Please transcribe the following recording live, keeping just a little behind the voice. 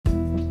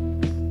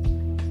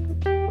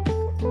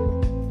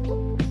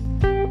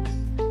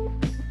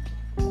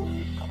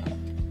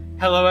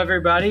Hello,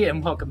 everybody,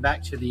 and welcome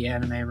back to the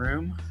Anime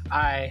Room.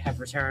 I have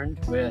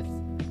returned with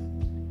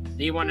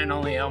the one and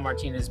only El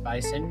Martinez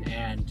Bison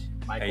and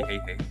Michael.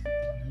 Hey.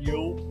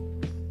 Yo.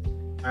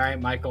 All right,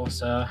 Michael.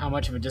 So, how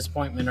much of a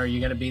disappointment are you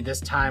going to be this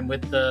time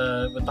with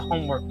the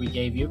homework we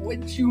gave you?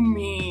 What you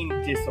mean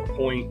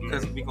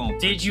disappointment?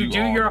 Did you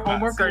do your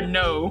homework or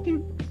no?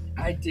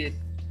 I did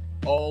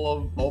all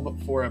but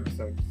 4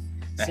 episodes.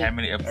 How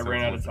many episodes? I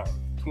ran out of time.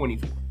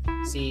 24.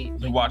 See,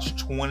 You watched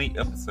 20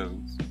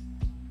 episodes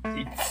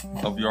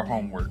of your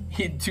homework.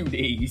 In 2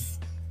 days.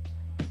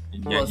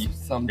 And Plus yet,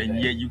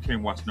 someday. you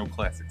can't watch no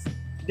classics.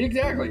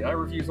 Exactly. I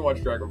refuse to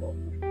watch Dragon Ball.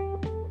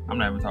 I'm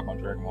not even talking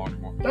about Dragon Ball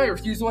anymore. I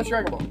refuse to watch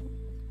Dragon Ball.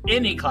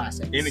 any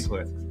classics. Any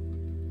classics.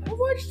 I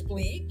watched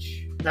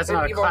Bleach. That's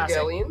not a classic.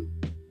 Evangelion.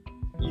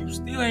 You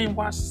still ain't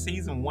watched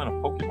season 1 of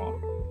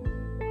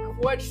Pokemon. I've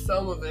watched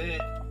some of it.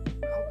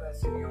 I'll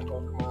pester you on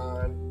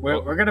Pokemon.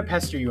 We're going to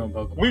pester you on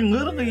Pokemon. We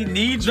literally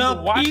need you to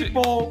The watch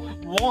people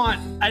want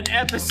an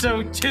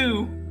episode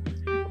 2. it.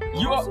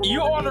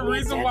 You are the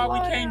reason why we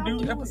can't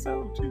do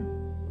episode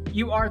 2.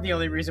 You are the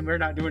only reason we're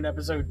not doing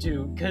episode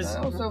 2. Because,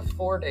 I also have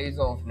 4 days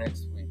off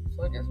next week,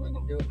 so I guess we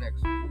can do it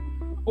next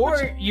week.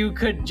 or you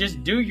could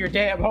just do your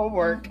damn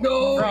homework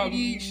No, from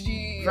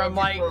ADHD.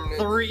 like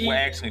 3. Well,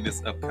 actually,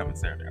 this upcoming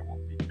Saturday I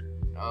won't be here.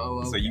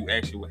 Oh, So you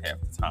actually will have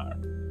the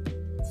time.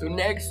 So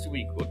next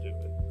week we'll do it.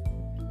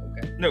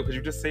 Okay. No, because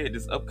you just said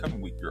this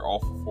upcoming week you're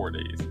off for 4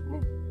 days.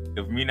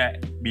 If me not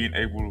being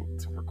able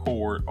to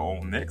record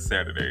on next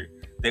Saturday,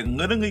 that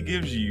literally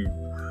gives you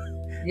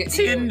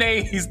 10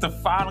 days to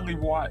finally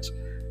watch.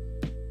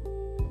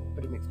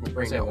 But it makes my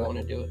brain not want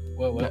to do it.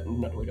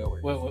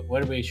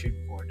 What do we shoot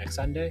for? Next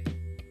Sunday?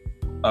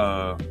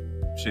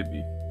 Should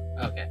be.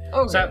 Okay.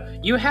 Okay. So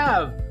you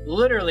have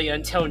literally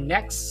until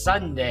next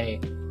Sunday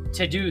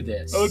to do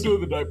this. I'll do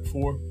it the night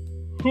before.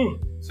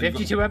 So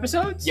 52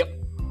 episodes? Yep.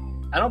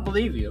 I don't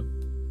believe you.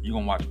 You're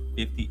going to watch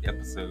 50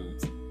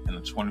 episodes in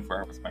a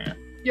 24-hour span.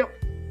 Yep.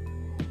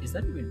 Is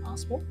that even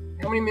possible?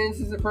 How many minutes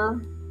is it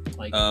per?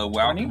 Like Without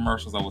 20?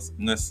 commercials,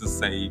 let's just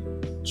say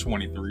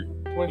 23.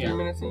 23 Yeah.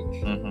 minutes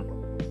each? Mm-hmm.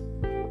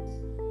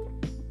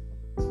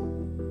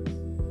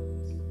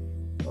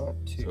 Not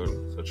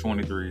two. So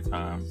 23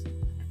 times.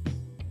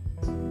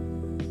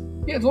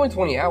 Yeah, it's only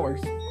 20 hours.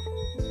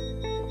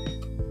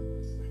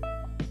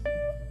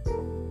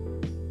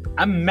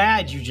 I'm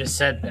mad you just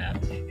said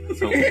that.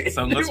 So It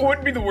let's.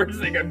 wouldn't be the worst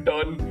thing I've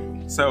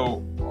done.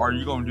 So are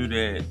you going to do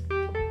that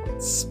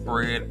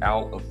spread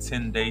out of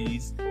 10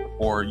 days?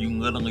 Or are you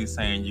literally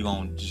saying you're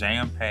going to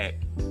jam-pack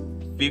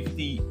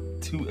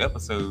 52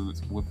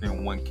 episodes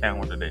within one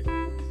calendar day?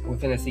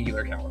 Within a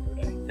singular calendar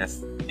day.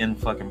 That's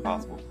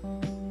in-fucking-possible.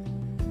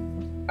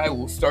 I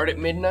will start at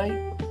midnight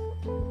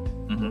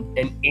Mm-hmm.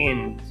 and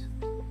end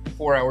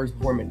 4 hours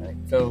before midnight.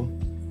 So,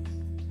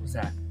 what's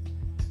that?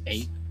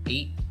 8?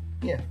 8?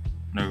 Yeah,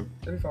 No.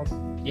 that'd be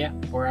fine. Yeah,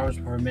 4 hours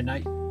before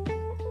midnight.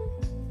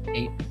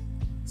 8.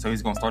 So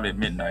he's going to start at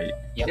midnight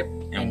Yep.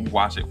 and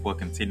watch it for a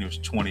continuous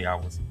 20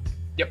 hours.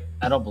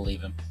 I don't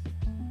believe him.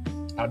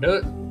 I'll do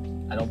it.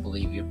 I don't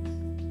believe you.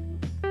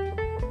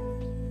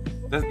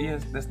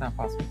 That's not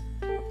possible.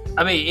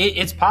 I mean,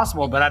 it's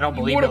possible, but I don't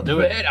believe he'll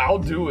do it. I'll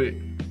do it.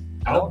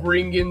 I'll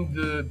bring in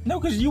the... No,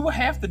 because you will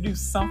have to do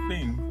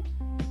something.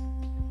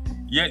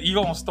 Yeah, you're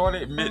going to start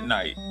at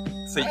midnight.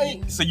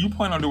 So you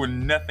plan on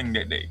doing nothing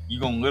that day.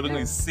 You're going to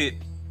literally sit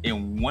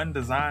in one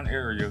design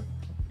area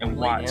and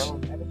lay watch.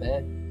 down, have a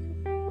bed.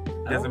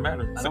 Doesn't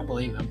matter. I don't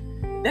believe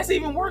him. That's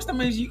even worse. That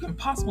means you can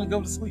possibly go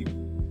to sleep.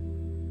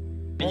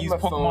 And On use my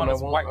phone, Pokemon as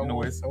I won't- white I won't-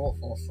 noise. I won't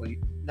fall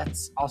asleep.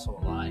 That's also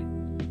a lie.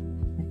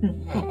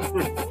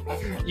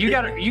 You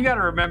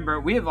gotta remember,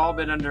 we have all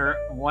been under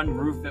one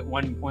roof at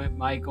one point,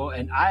 Michael,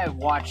 and I have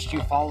watched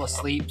you fall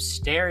asleep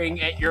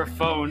staring at your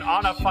phone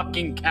on a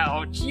fucking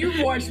couch. You've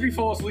watched me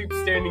fall asleep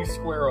standing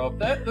square up.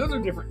 Those are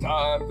different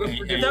times.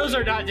 Those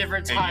are not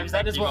different And you times. That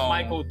think is you what gonna-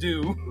 Michael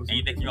do. And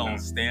you think you're going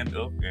to stand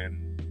up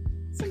and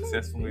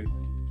successfully...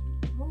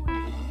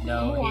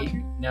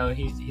 No,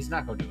 he's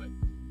not gonna do it.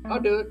 I'll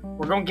do it.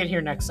 We're gonna get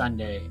here next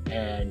Sunday,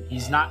 and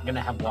he's not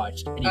gonna have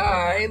watched any.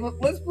 Alright,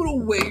 let's put a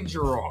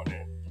wager on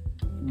it.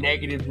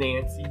 Negative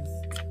Nancy's.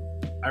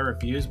 I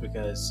refuse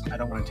because I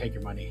don't want to take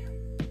your money.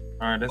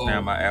 All right, that's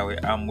down my alley.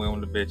 I'm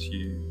willing to bet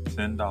you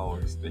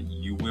 $10 that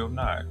you will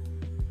not,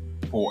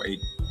 for a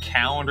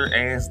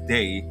calendar-ass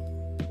day,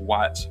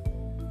 watch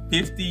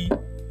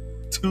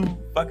 52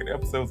 fucking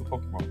episodes of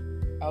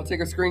Pokemon. I'll take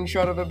a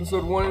screenshot of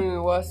episode 1 and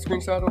the last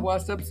screenshot of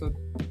last episode.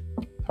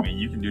 I mean,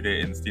 you can do that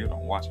and still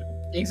don't watch it.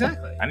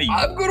 Exactly. I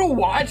I'm gonna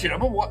watch it. I'm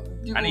gonna watch.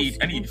 I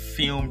need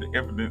filmed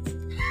evidence.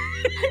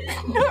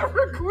 Not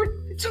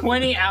record.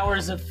 20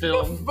 hours of The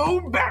film.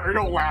 phone battery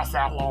don't last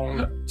that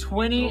long.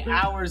 20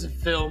 hours of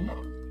film.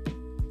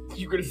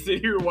 You gonna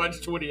sit here and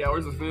watch 20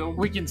 hours of film?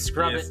 We can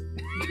scrub Yes.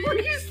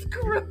 We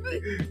scrub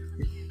it.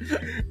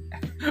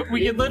 it.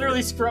 We can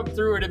literally scrub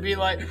through it and be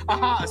like,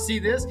 aha, see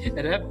this?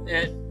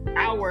 At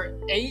hour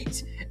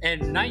 8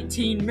 and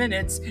 19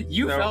 minutes,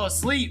 you So- fell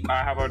asleep.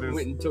 How about this?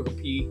 Went and took a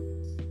pee.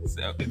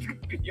 So,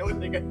 The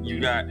only thing you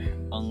got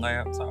a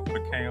laptop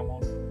with a cam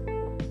on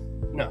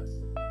it? No,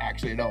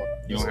 actually, I don't.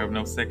 You don't have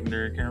no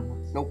secondary camera?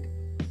 Nope.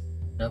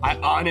 Nope. I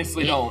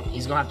honestly don't.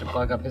 He's gonna have to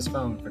plug up his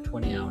phone for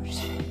 20 hours.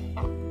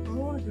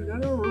 Oh, dude, I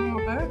don't ruin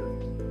my battery.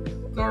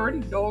 It's already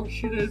dog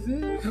shit as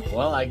is.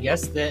 Well, I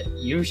guess that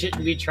you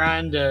shouldn't be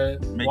trying to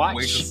Make watch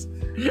wages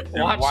and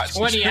watch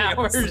 20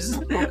 trails. hours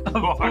of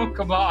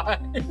Pokemon.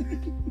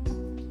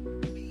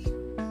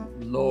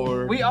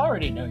 Lord. We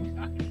already know you're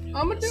not gonna do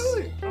I'm gonna this. do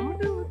it.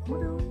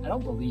 I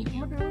don't believe I'm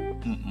you. gonna do it.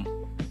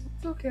 Mm-mm.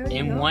 It's okay.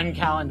 In one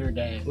calendar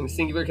day. In a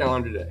singular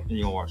calendar day. And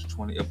you're gonna watch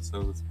 20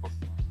 episodes of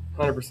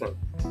Pokemon. 100%.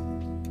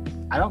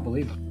 I don't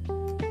believe him.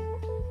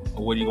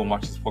 Or what are you gonna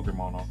watch this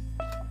Pokemon on?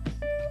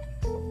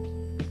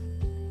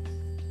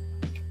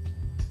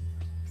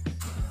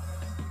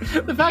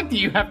 The fact that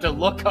you have to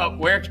look up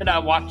where can I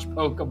watch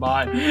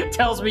Pokemon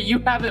tells me you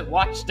haven't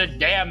watched a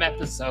damn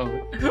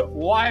episode.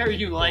 Why are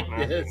you like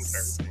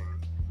this?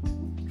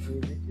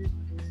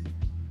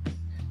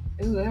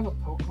 Ooh, they have a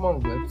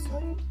Pokemon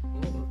website?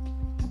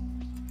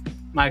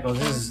 Michael,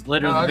 this is No,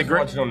 literally I the just great.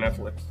 watched it on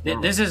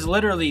Netflix. This is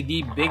literally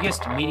the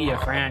biggest media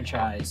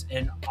franchise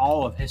in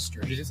all of Did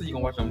history. you say you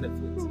gonna watch it on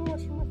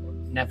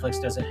Netflix?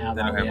 Netflix doesn't have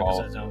They all don't the have all.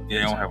 episodes on. Yeah,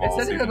 they don't have It all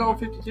said it season had all one.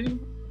 52.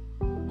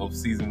 Of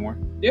season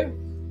 1. Yeah.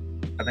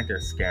 I think they're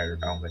scattered.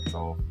 I don't think it's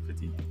all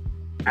 50.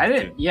 I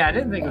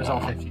didn't think it was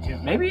all 52.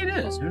 Maybe it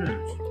is. Who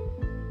knows?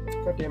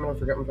 God damn it, I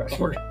forgot my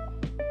password.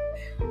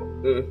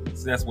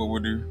 So that's what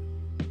we'll do.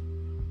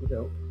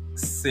 No.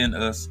 Send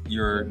us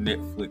your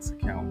Netflix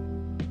account,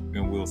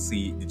 and we'll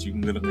see that you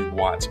can literally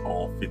watch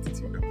all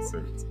 52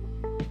 episodes.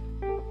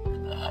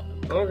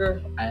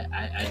 Okay.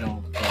 I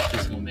don't think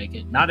he's gonna make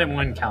it. Not in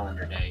one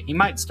calendar day. He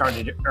might start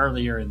it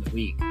earlier in the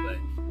week, but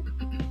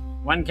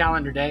one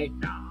calendar day,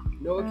 nah.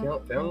 No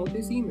account found with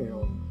this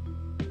email.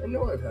 I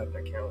know I've had an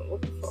account.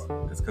 What the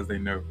fuck? That's because they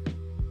know.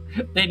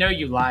 They know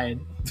you lied.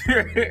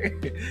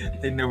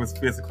 They know it's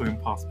physically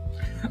impossible.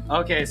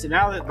 Okay, so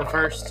now that the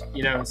first,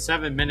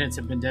 7 minutes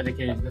have been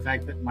dedicated to the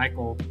fact that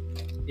Michael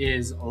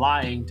is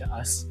lying to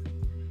us,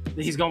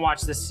 that he's gonna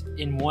watch this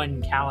in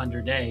one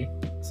calendar day.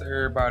 So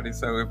everybody,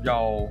 so if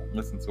y'all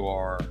listen to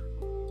our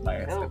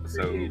last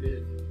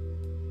episode,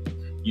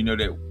 you know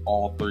that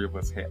all 3 of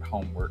us had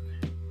homework.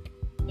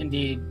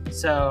 Indeed.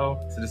 So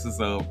So this is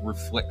a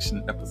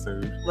reflection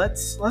episode.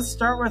 let's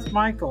start with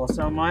Michael.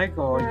 So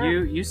Michael,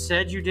 you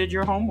said you did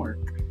your homework.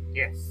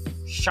 Yes.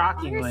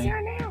 Shockingly.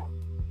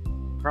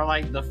 For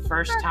like the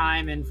first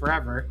time in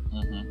forever.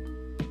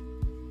 Mm-hmm.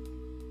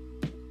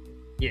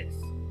 Yes.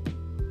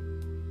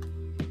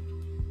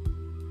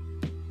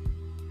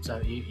 So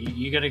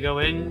you gonna go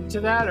into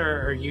that,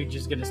 or are you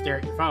just gonna stare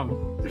at your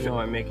phone? No,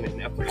 I'm making a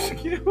Netflix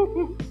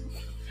account.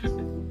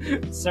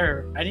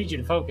 Sir, I need you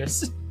to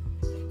focus.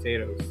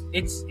 Potatoes.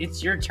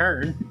 It's your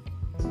turn.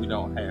 We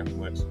don't have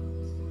much.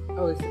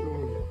 Oh, it's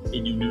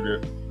And you knew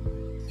that.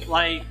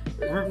 Like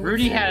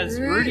Rudy has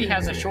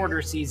a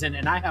shorter season,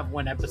 and I have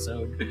one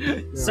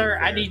episode. Sir,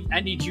 I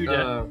need you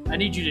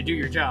to do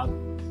your job.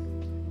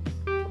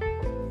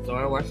 So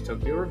I watched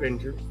Tokyo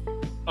Revenger.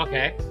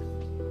 Okay.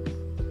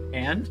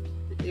 And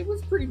It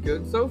was pretty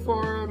good so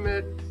far.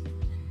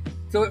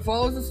 So it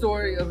follows the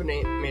story of a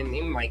man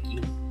named Mikey.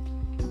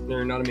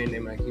 No, not a man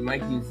named Mikey.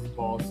 Mikey is his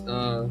boss.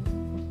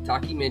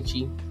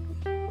 Takemichi.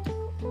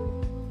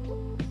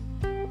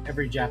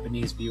 every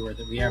Japanese viewer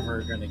that we ever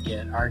are gonna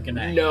get are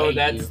gonna No, hate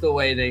that's you. the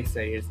way they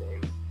say his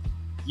name.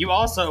 You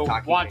also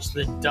Takemichi. watch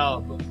the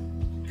dub.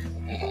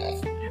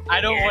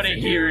 I don't want to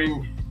hear it.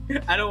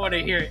 I don't want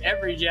to hear it.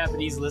 Every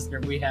Japanese listener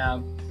we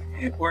have,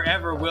 or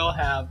ever will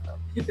have,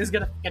 is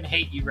gonna fucking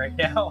hate you right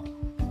now.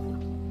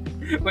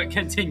 But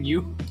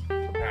continue.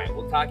 Alright,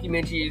 well,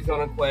 Takemichi is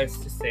on a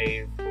quest to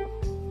save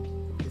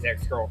his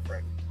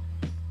ex-girlfriend,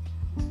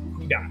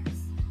 who dies.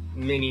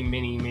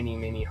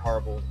 Many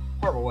horrible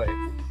ways.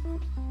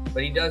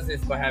 But he does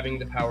this by having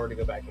the power to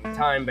go back in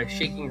time by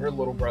shaking her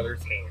little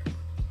brother's hand.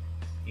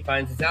 He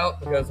finds this out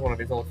because one of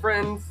his old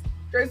friends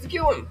tries to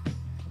kill him.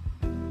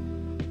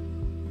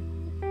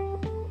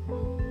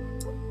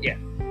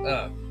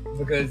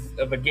 Because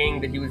of a gang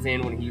that he was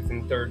in when he was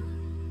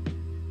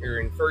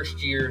in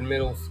first year in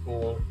middle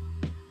school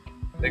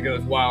that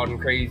goes wild and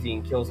crazy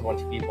and kills a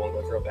bunch of people and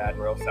goes real bad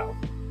and real south.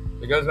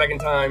 He goes back in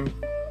time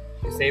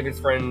to save his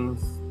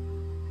friends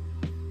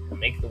and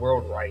make the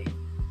world right.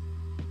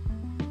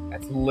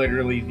 That's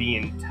literally the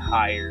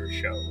entire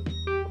show.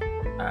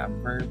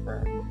 I'm very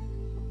proud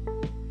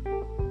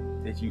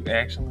that you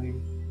actually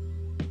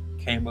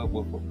came up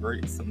with a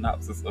great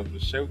synopsis of the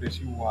show that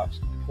you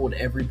watched. Pulled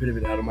every bit of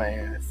it out of my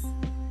ass.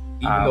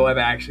 Even though I've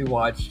actually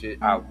watched it.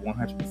 I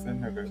 100%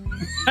 know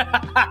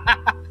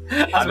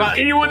that.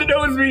 Anyone that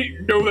knows me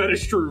know that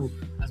is true.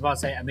 I was about to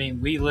say, I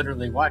mean, we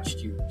literally watched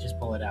you just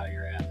pull it out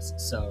your ass.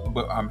 So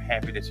But I'm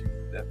happy that you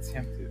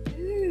attempted.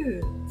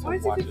 Yeah. Why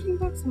is it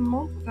 $15 a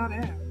month without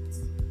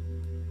ads?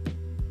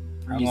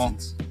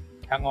 reasons.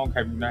 How long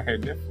have you not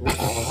had Netflix?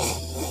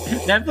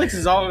 Netflix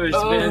has always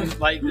been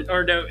like,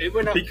 or no, it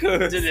went up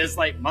Because- to this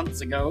like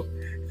months ago.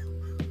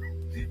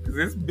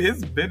 Because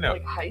it's been up.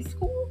 Like high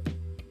school?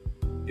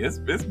 It's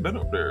been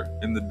up there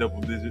in the double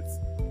digits.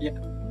 Yeah.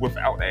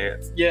 Without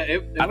ads. Yeah,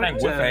 I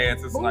think with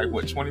ads it's like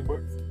what,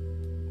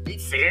 $20?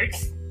 It's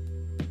 $6.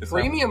 It's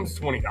Premium's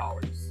 $20.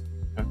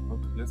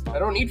 That's fine. I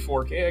don't need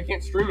 4K. I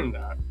can't stream in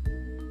that.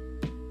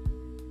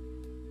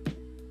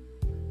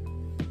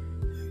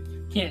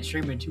 Can't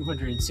stream in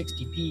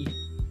 260p.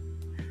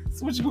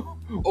 So what you?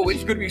 Oh,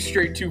 it's gonna be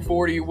straight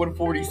 240,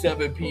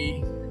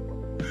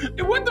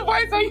 147p. What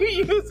device are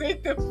you using?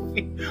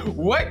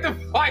 What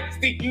device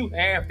do you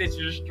have that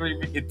you're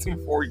streaming at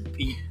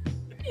 240p?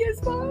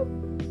 Yes, Mom.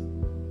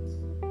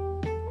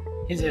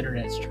 His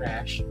internet's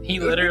trash. He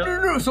No,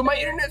 literally so my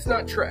internet's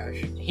not trash.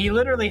 he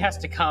literally has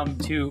to come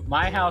to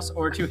my house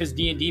or to his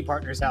D&D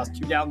partner's house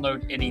to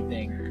download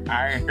anything.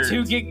 I heard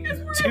 2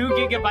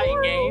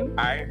 gigabyte game.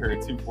 I heard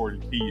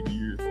 240p in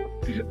years.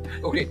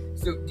 Okay,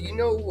 so do you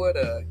know what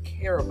a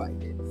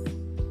terabyte is?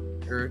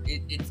 Or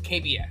it's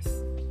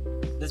KBS.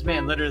 This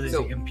man literally is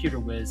So- a computer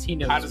whiz. He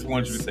knows. I just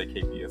wanted you to this. say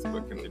KPS,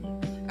 but continue.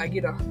 I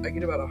get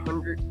about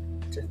 100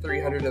 to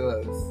 300 of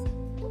those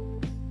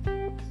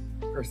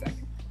per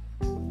second.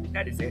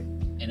 That is it.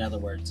 In other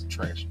words,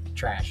 Trash.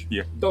 trash.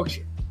 Dog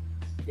shit.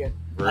 Very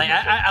Like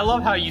much so. I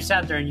love how you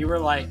sat there and you were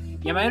like,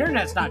 "Yeah, my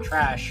internet's not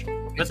trash."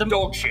 But It's the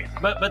dog shit.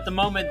 but the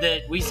moment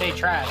that we say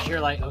trash,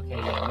 you're like, "Okay,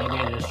 yeah, maybe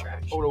it is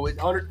trash." Oh no, it's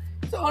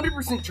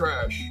 100%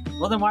 trash.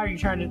 Well, then why are you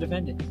trying to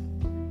defend it?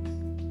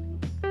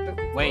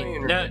 Wait,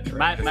 no, Trash.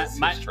 my This is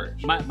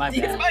trash. my It's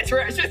bad. my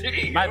trash.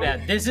 My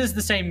bad. This is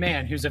the same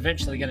man who's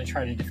eventually going to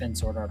try to defend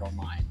Sword Art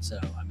Online. So,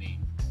 I mean,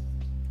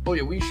 Oh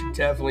yeah, we should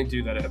definitely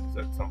do that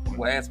episode at some point.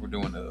 Well, as we're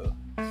doing a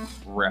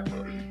wrap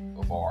up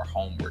of our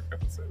homework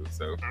episode,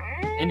 so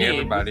indeed,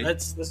 Everybody.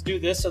 let's do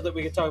this so that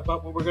we can talk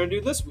about what we're going to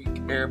do this week.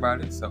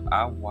 everybody, so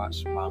I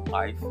watched my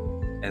life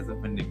as a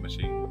vending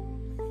machine.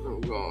 Oh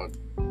god.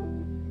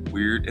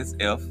 Weird as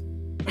F.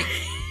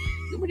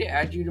 Somebody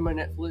add you to my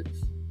Netflix?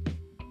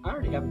 I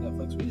already have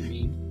Netflix. What do you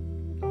mean?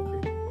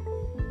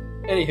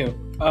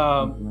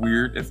 Anywho,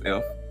 Weird as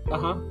F.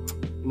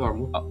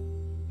 Normal.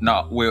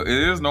 No, well, it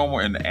is normal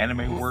in the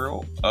anime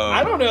world.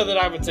 I don't know that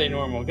I would say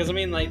normal because I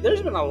mean, like,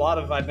 there's been a lot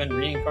of I've been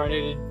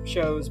reincarnated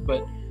shows,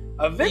 but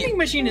a vending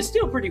machine is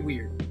still pretty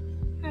weird.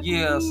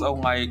 Yeah, so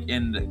like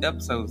in the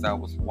episodes I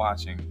was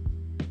watching,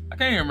 I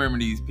can't even remember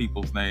these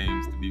people's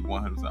names to be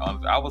 100%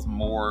 honest. I was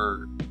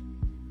more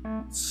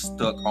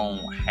stuck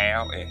on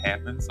how it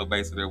happened. So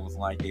basically, there was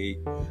like a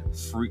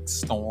freak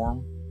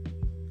storm,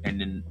 and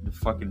then the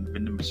fucking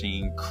vending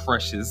machine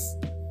crushes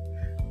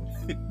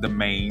the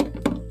main.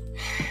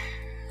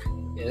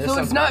 Yeah, So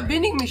it's not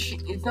vending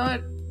machine. It's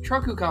not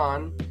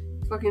Trukukan.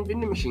 It's fucking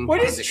vending machine.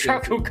 What is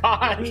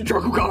Trukukan? Trukukan?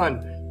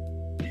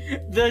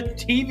 Trukukan. The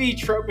TV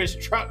trope is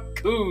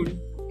Truck-kun.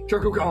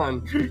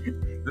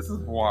 Trukukan. This is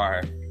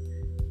why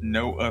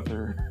no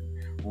other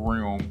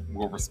realm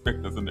will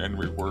respect us in the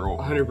anime world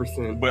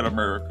 100%. but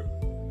America.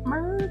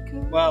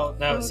 America. Well,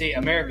 no, see,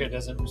 America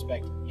doesn't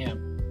respect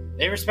him.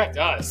 They respect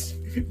us,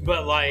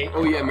 but like,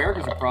 Oh yeah,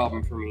 America's a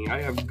problem for me. I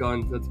have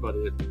guns. That's about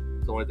it.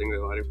 It's the only thing they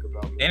like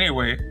about me.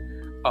 Anyway,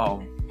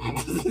 Why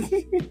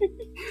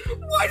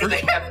do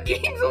they have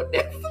games on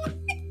Netflix?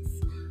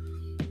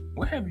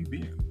 where have you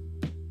been?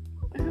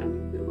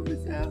 What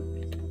is that?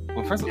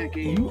 Well, first of all,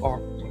 Decades.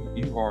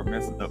 you are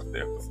messing up the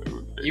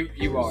episode.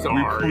 you are.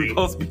 Sorry. We're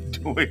supposed to be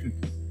doing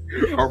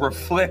a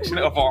reflection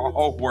of our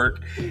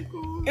homework.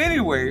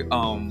 Anyway,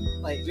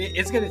 Like,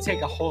 it's gonna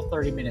take a whole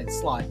 30-minute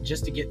slot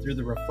just to get through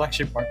the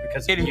reflection part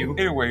because of you.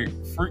 anyway,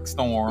 Freak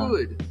Storm.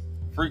 Good.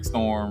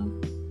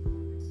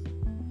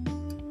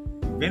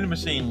 Vending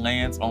machine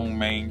lands on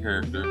main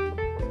character,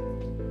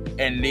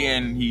 and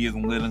then he is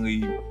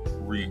literally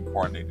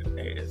reincarnated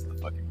as the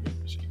fucking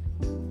vending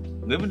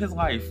machine, living his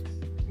life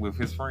with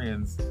his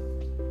friends.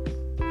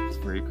 It's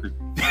very creepy.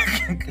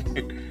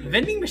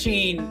 Vending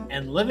machine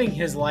and living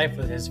his life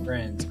with his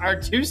friends are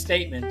two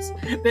statements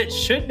that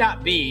should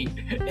not be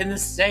in the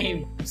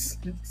same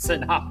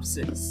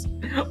synopsis.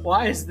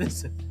 Why is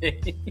this a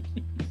thing?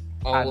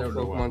 All I of don't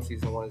know why. Pokemon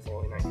Season 1 is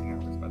only 19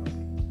 hours, by the way.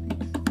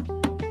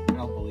 I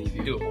don't believe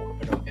you. Doable.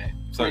 But okay.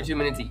 So, 22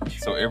 minutes each.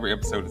 so every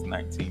episode is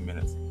 19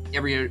 minutes.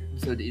 Every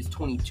episode is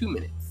 22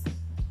 minutes.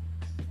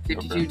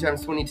 52 Okay.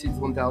 times 22 is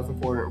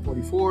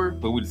 1,444.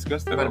 But we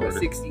discussed that Divided by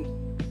already. 60.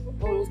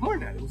 Well, it was more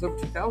than that. It was over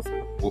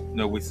 2,000. Well,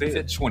 no, we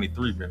said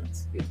 23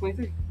 minutes. Yeah,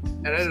 23.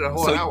 And I added a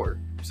whole So- hour.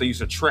 So you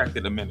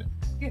subtracted a minute.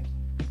 Which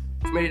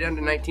made it down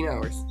to 19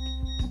 hours.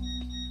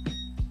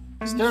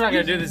 Still not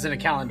gonna do this in a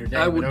calendar day.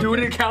 I will but do it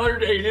okay. in a calendar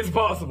day. It is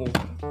possible.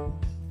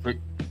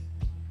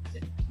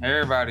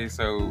 Everybody,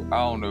 so I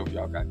don't know if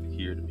y'all got to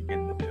hear the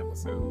beginning of the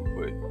episode,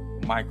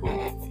 but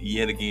Michael,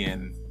 yet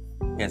again,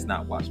 has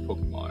not watched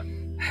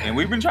Pokemon. And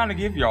we've been trying to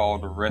give y'all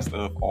the rest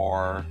of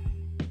our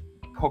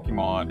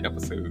Pokemon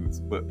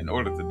episodes, but in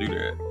order to do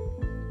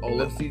that,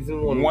 All of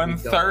season 1. one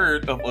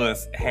third of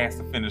us has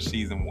to finish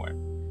season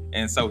 1.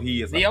 And so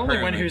he is The only one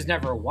apparently- who's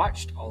never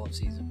watched all of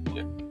season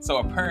 1. So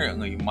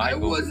apparently I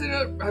Michael... wasn't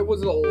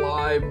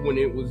alive when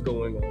it was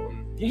going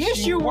on.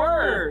 Yes, you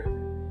were.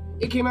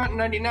 It came out in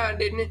 99,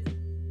 didn't it?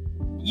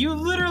 You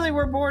literally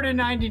were born in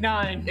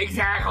 '99.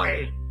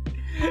 Exactly.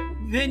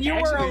 Then you were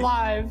Actually-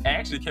 alive.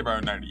 Actually came out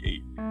in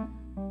 98.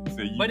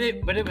 So you,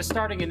 But it was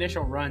starting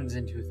initial runs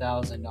in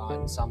 2000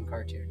 on some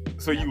cartoon.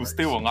 so you were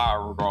still alive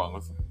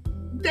regardless.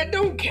 That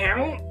don't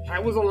count. I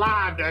was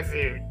alive. That's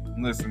it.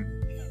 Listen,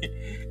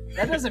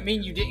 That doesn't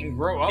mean you didn't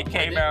grow up. it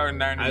came with out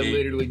in I 98.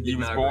 literally did You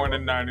was not born grow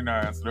in up.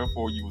 99, so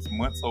therefore you was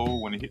months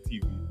old when it hit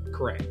TV.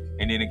 Correct.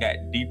 And then it got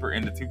deeper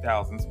in the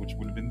 2000s, which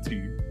would have been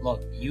 2.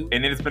 Look, you.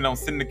 And then it's been on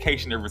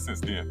syndication ever since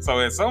then. So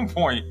at some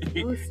point,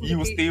 you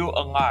were still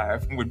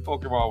alive when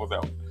Pokemon was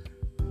out.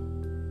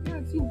 Yeah,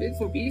 I've seen bits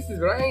and pieces,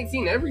 but I ain't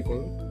seen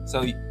everything.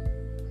 So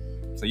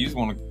you just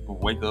want to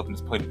wake up and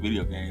just play the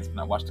video games and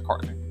not watch the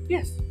cartoon?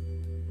 Yes.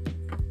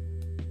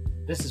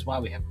 This is why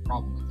we have a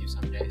problem with you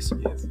some days.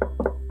 Yes.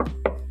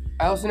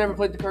 I also never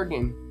played the card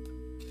game.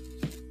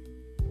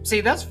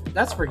 See, that's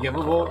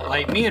forgivable.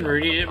 Like, me and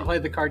Rudy didn't play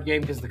the card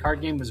game because the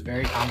card game was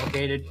very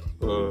complicated.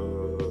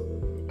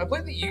 I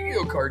played the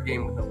Yu-Gi-Oh card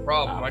game with no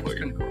problem. I just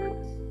couldn't card.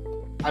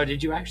 Oh,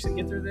 did you actually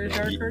get through the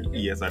entire card game?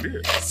 Yes, I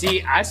did.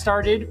 See, I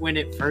started when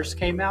it first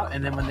came out,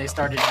 and then when they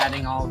started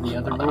adding all the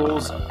other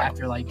rules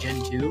after, like,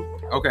 Gen 2,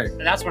 Okay.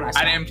 that's when I I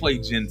started. didn't play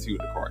Gen 2 of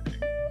the card game.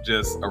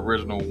 Just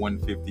original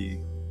 150.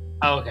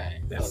 Okay,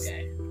 That's-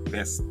 okay.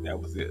 That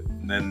was it.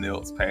 Nothing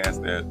else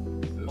past that.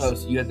 Oh,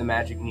 so you had the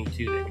Magic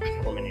Mewtwo that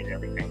just eliminated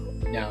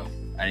everything. No.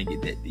 I didn't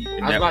get that deep.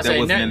 And I was that, about to that say,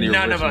 wasn't in the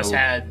none of us original-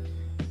 had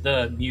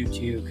the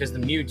Mewtwo, because the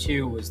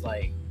Mewtwo was,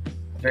 like,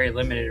 a very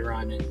limited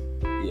run,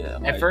 and Yeah.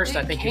 at first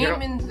I It think you came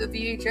could... in the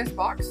VHS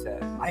box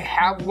set. I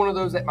have one of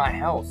those at my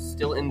house,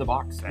 still in the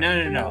box set.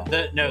 No.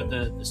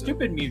 The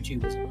stupid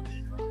Mewtwo was a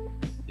limited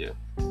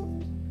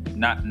run.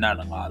 Not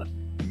a lot of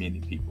many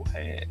people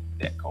had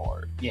that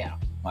card. Yeah.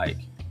 Like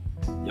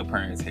your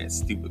parents had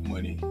stupid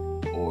money,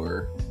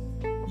 or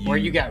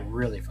You got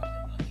really fucking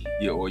lucky.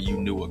 yeah, or you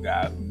knew a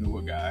guy who knew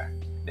a guy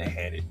that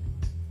had it.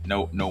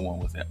 No one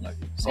was that lucky.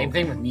 Same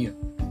thing with Mew.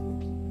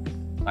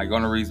 Like the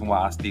only reason why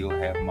I still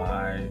have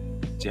my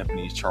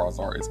Japanese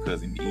Charizard is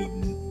because in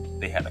Eden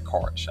they had a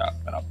card shop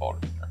and I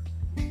bought it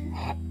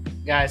there.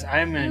 Guys,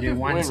 I'm going to do There's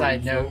one one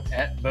side retail. note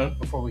at both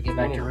before we get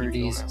back to One retail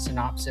Rudy's now.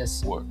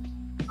 synopsis. What?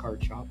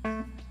 Card shop.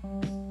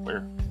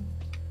 Where?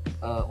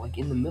 Like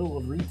in the middle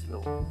of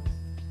Reedsville.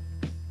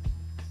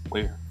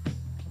 Where?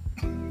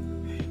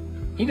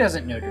 He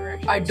doesn't know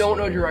directions. I don't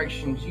know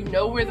directions. You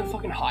know where the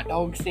fucking hot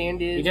dog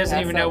stand is? He doesn't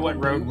Past even that know what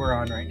one road we're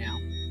on right now.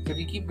 So if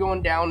you keep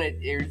going down it,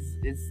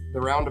 it's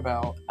the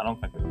roundabout. I don't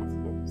think it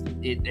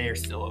was. They're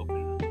still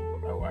open.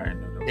 Oh, I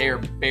didn't know that. They're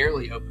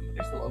barely open, but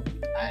they're still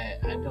open. I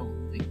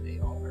don't think they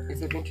are.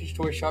 It's a vintage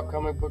toy shop,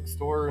 comic book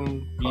store,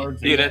 and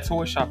cards. Yeah, that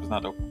toy shop is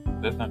not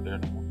open. That's not there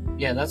no more.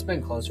 Yeah, that's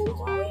been closed for a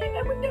while.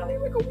 I went down there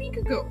like a week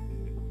ago.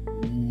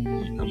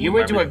 You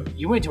went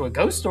to a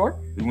ghost store.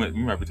 We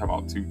might be talking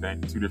about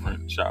two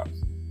different shops.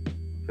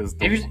 Because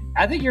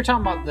I think you're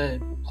talking about the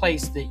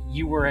place that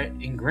you were at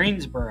in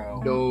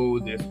Greensboro. No,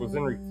 this was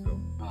in Reedsville.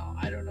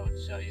 I don't know what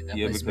to tell you. That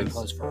Yeah, place has been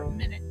because- closed for a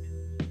minute.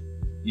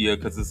 yeah,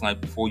 because it's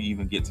like before you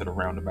even get to the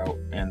roundabout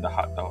and the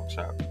hot dog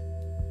shop.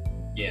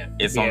 Yeah.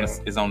 It's Yeah.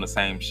 on the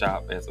same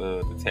shop as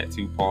the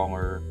tattoo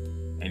parlor,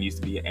 and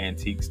used to be an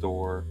antique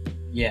store.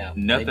 Yeah.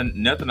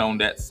 Nothing on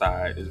that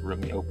side is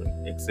really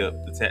open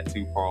except the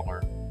tattoo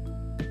parlor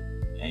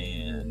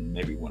and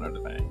maybe one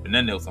other thing. But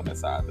nothing else on that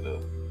side of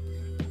the.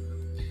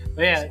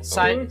 But yeah,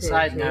 side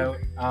Okay, note,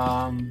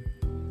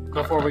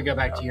 before we go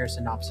back to your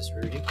synopsis,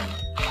 Rudy,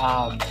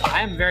 I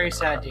am very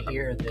sad to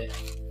hear that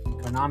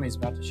Konami is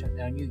about to shut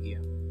down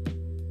Yu-Gi-Oh.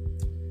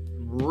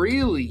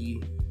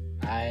 Really?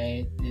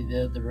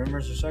 The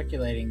rumors are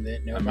circulating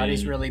that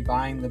nobody's really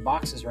buying the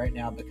boxes right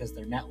now because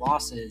they're net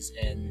losses,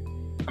 and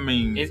I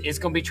mean, it's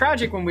going to be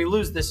tragic when we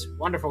lose this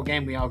wonderful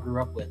game we all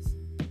grew up with.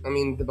 I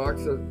mean, the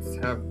box sets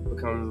have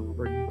become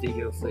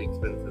ridiculously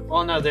expensive.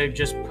 Well, no, they've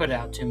just put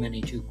out too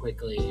many too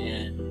quickly,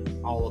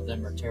 and all of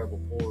them are terrible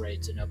pull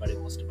rates, and nobody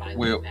wants to buy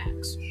Well, them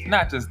packs.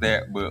 not just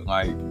that, but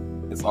like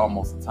it's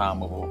almost a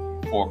time of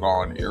a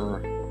foregone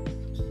error.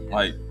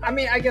 Like, I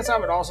mean, I guess I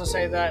would also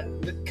say that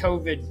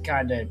COVID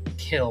kind of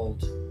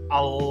killed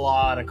a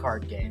lot of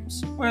card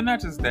games. well, not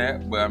just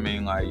that, but I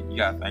mean, like you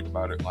gotta think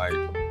about it. Like,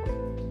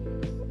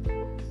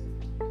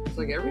 It's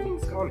like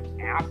everything's gone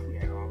app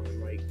now.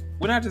 Like,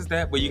 well, not just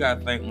that, but you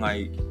gotta think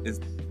like it's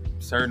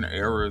certain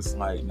errors.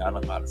 Like, not a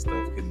lot of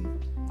stuff can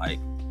like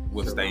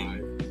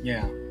withstand.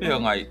 Yeah. Yeah,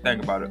 like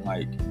think about it,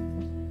 like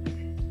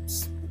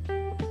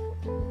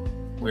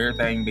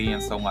everything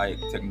being so like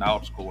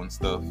technological and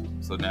stuff.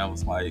 So now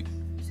it's like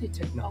you say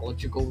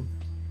technological?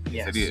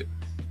 Yes. it is,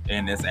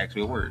 and that's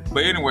actually a word.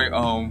 But anyway,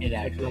 It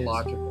actually is.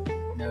 Technological.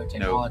 No,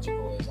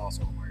 technological is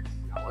also a word.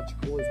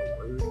 Technological is a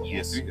word?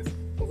 yes, it is.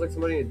 Sounds like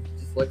somebody a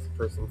dyslexic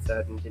person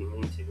said and didn't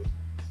mean to.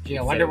 Gee,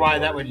 I wonder why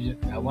that would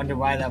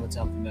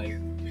sound familiar.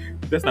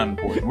 That's not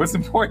important. What's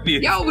important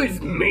is Yo,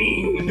 it's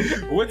mean!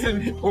 what's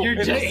important.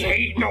 You're They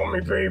hating on me,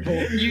 people.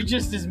 You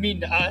just as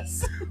mean to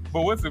us.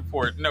 But what's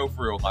important? No,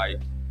 for real. Like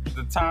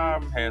the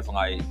time has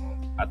like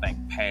I think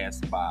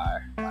passed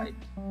by like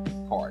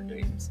card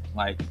games,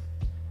 like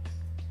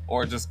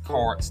or just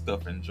card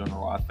stuff in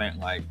general. I think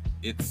like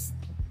it's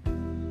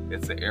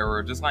it's an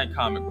era, just like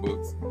comic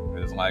books.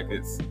 It's like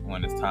it's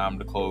when it's time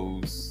to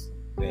close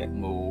that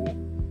little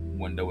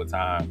window of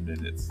time.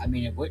 Then it's. I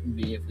mean, it wouldn't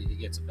be if we could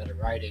get some better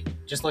writing.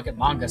 Just look at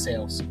manga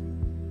sales,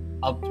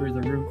 up through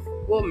the roof.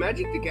 Well,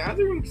 Magic the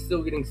Gathering's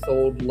still getting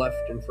sold left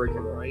and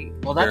freaking right.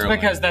 Well, that's Barely.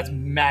 because that's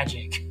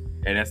Magic.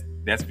 And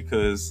that's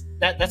because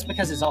That's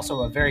because it's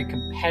also a very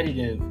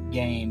competitive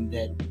game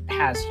that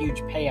has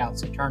huge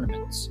payouts at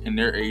tournaments. in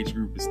their age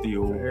group is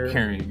still Fair.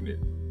 carrying it.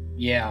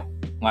 Yeah,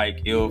 Like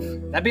if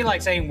that'd be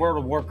like saying World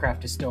of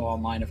Warcraft is still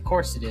online. Of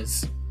course it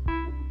is.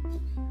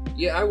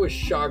 Yeah, I was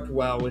shocked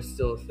WoW was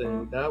still a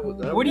thing. That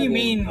What do you was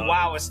mean nuts.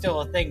 WoW is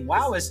still a thing?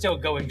 WoW is still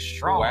going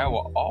strong. WoW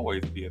will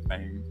always be a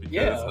thing because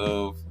Yeah.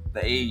 of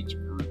the age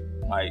group.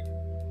 Like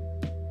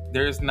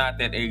there's not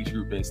that age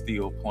group that's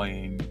still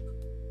playing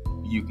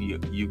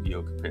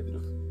Yu-Gi-Oh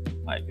competitive.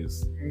 Like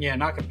it's Yeah,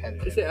 not I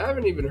competitive. say, I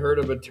haven't even heard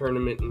of a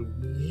tournament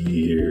in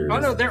years. Oh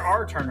no, there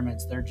are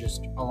tournaments. They're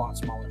just a lot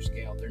smaller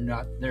scale. They're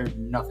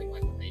nothing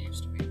like what they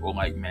used to be. well,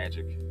 like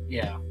Magic.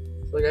 Yeah.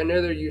 Like, I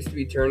know there used to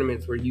be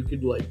tournaments where you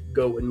could, like,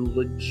 go and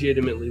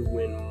legitimately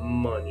win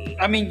money.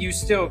 I mean, you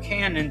still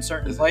can in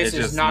certain It's places,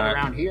 just not not-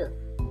 around here.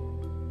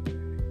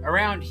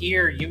 Around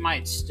here, you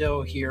might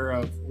still hear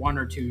of one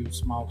or two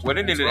small Well,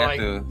 they tournaments did it where,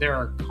 at like, there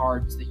are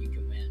cards that you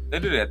can win. They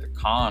did it at the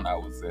con I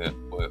was at,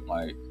 but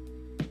like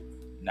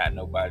not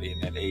nobody in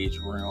that age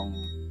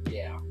realm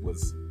Yeah.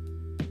 was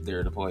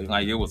there to play.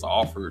 Like it was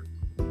offered,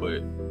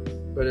 but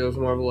But it was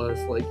more or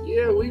less like,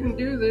 yeah, we can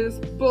do this,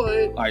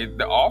 but... like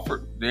they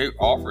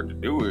offered to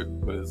do it,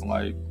 but it's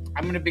like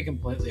I'm going to be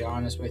completely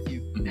honest with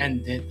you, Mhm.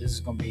 and this is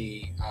going to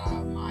be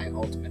my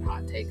ultimate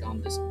hot take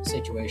on this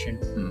situation.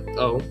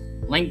 Oh,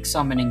 Link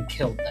summoning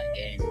killed that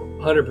game.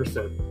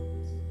 100%.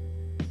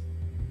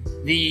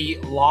 The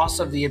loss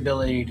of the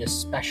ability to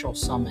special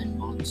summon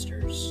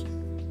monsters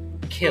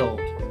killed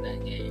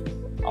that game.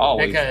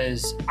 always.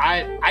 Because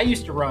I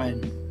used to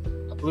run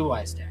a Blue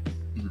Eyes deck,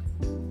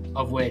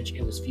 of which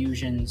it was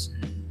fusions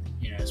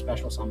and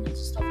special summons and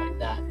stuff like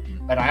that.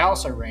 But I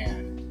also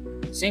ran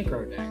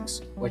synchro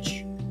decks,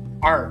 which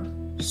are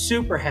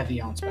super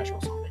heavy on special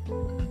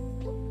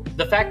summon.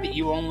 The fact that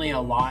you only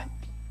allot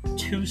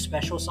 2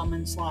 special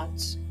summon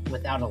slots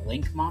without a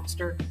Link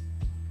monster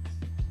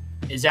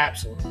is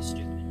absolutely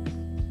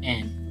stupid,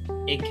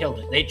 and it killed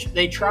it.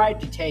 They tried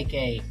to take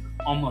a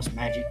almost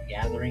Magic the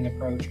Gathering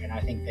approach, and I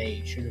think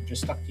they should have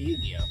just stuck to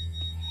Yu-Gi-Oh.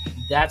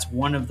 That's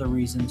one of the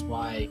reasons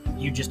why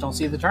you just don't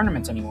see the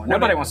tournaments anymore.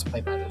 Nobody wants to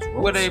play by those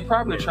rules. Well, they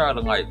probably try to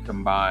like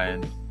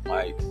combine,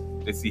 like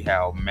they see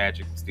how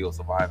Magic was still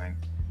surviving,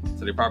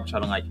 so they probably try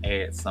to like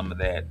add some of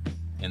that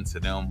into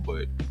them.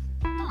 But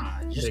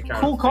Just They kinda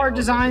cool card failed.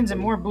 designs and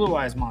more Blue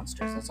Eyes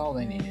monsters. That's all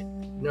they needed.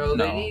 No,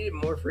 they No. needed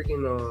more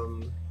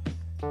freaking,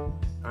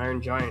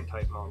 Iron Giant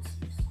type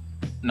monsters.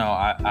 no,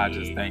 I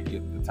just think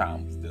the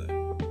time was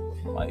done.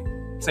 Like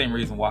same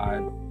reason why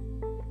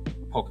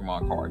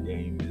Pokemon card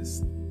game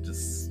is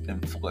just in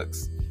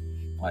flux.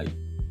 Like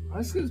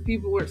That's because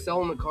people are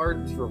selling the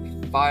cards for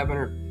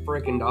 $500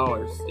 freaking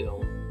dollars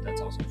still. That's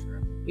also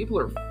true. People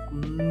are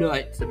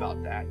nuts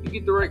about that. You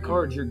get the right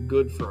cards, you're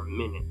good for a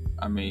minute.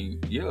 I mean,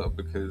 yeah,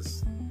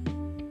 because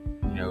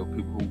people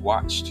who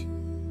watched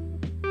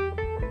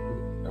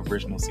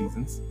original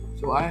seasons.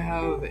 So I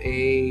have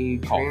a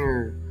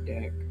trainer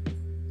deck.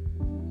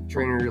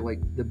 Trainer, like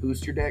the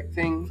booster deck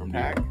thing. From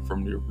pack.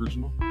 the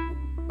original.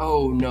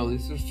 Oh no,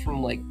 this was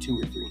from like 2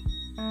 or 3.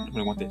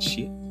 Nobody want that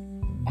shit.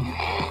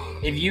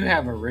 If you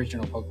have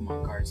original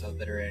Pokemon cards though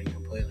that are in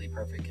completely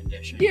perfect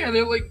condition, Yeah,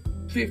 they're like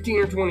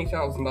 $15,000 or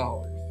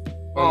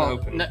 $20,000. well,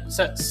 Unopened. no,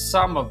 so,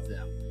 some of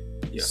them,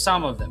 Yeah.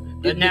 some of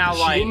them. The But now,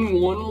 like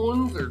Gen 1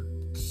 ones are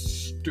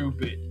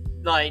stupid.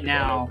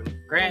 now, Unopened.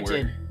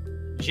 granted,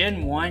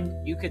 Gen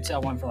 1, you could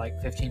sell one for like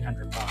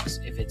 $1,500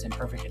 if it's in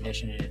perfect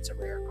condition and it's a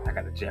rare I card.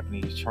 got a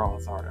Japanese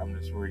Charizard. I'm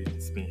just ready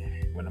to spend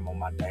when I'm on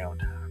my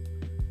downtime.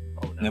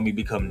 Oh, no. Let me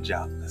become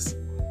jobless.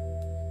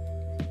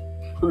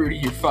 Rudy,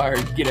 you're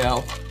fired. Get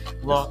out.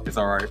 Look, It's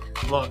all right.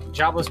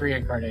 jobless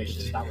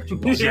reincarnation is not what you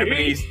want.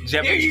 Japanese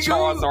There you go.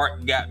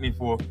 Charizard got me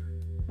for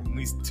at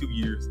least 2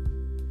 years.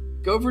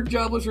 Go for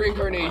jobless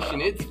reincarnation.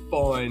 It's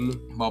fun.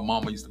 My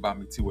mama used to buy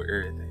me 2 of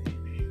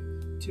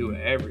everything. To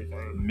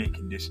everything. Mint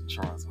condition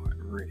Charizard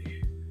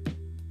ready.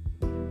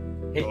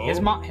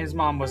 His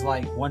mom was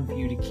like, one for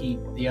you to keep,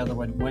 the other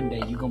one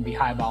day you're gonna be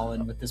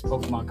highballing with this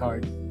Pokemon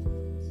card.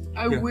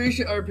 I Yeah. wish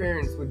our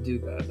parents would do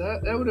that.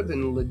 That would have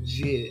been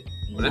legit.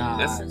 But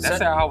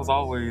that's how I was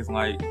always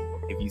like.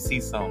 If you see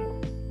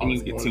something, always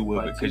you get want 2 to of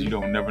buy it because you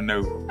don't never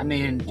know. I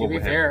mean, to What be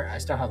would fair, I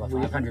still have a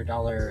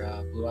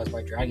 $500 Blue Eyes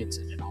White Dragon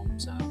sitting at home,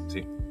 so.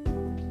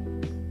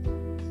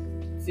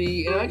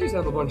 See, and I just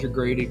have a bunch of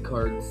graded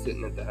cards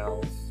sitting at the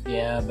house.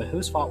 Yeah, but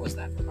whose fault was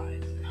that for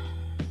buying it?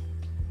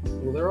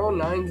 Well, they're all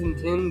 9s and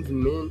 10s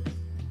mint.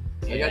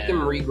 I got them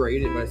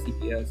regraded by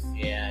CPS.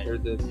 Yeah, They're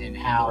the and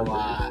how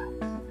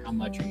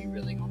much are you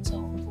really gonna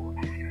sell them for?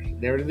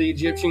 they're the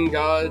Egyptian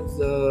gods,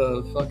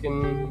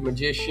 fucking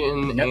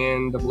magician, Nope.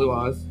 and the blue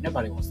eyes.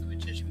 Nobody wants the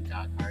Magician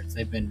God cards.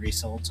 they've been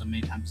resold so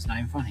many times it's not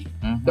even funny.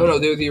 Mhm. No,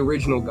 they're the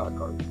original God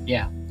card.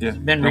 Yeah.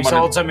 Been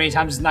resold so many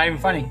times it's not even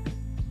funny.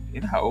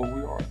 You know how old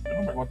we are. I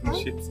don't know what them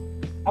shits.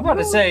 I'm about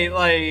to say,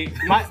 like,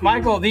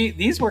 Michael,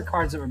 these were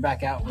cards that were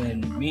back out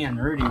when me and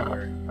Rudy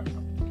were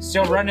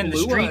still running the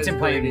Blue streets and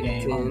Eyes playing rated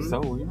games. 10.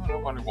 So, you know,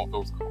 nobody want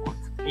those cards.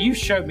 You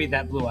showed me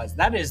that Blue Eyes.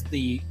 That is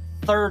the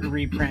third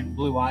reprint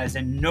Blue Eyes,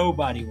 and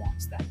nobody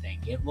wants that thing.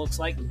 It looks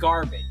like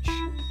garbage.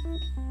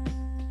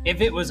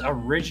 If it was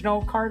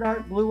original card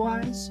art Blue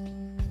Eyes,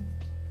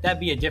 that'd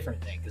be a different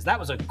thing, because that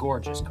was a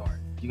gorgeous card.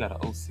 You got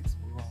a 06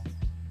 Blue Eyes.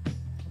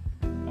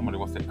 Nobody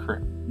wants that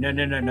crap.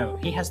 No.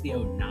 He has the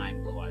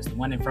 09 Blue Eyes, the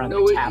one in front of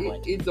No, the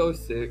tablet. it's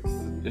 06.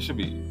 It should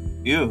be.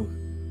 Ew.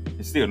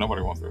 It's still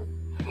nobody wants that.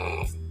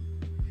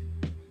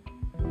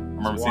 I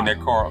remember seeing that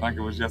card. I think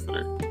it was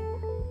yesterday.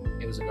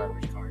 It was a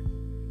garbage card.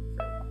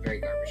 Very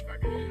garbage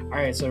card. All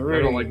right, so I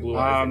Rudy, don't like Blue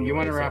Eyes you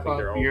want to anyway, so I wrap think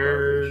they're up all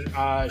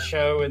your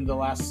show in the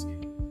last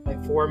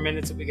 4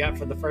 minutes that we got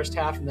for the first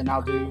half, and then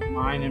I'll do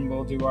mine, and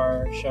we'll do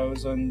our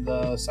shows on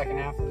the second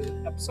half of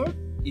the episode.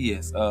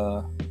 Yes.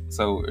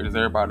 So does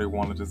everybody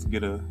want to just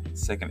get a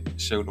second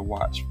show to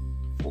watch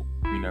for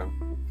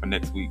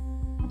next week?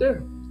 Yeah.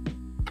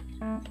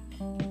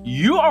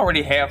 You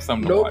already have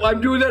something to Nope, watch.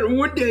 I'm doing that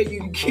one day. You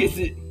can kiss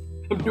it.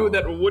 I'm doing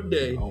that one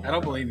day. Oh, I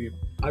don't believe you.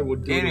 I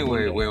would do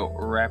Anyway, it. One day. well,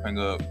 wrapping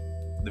up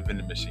the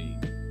vending machine.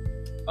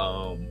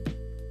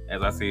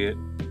 As I said,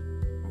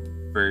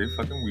 very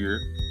fucking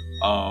weird.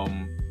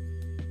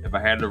 If I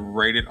had to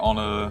rate it on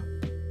a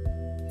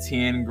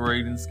 10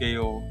 grading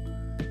scale,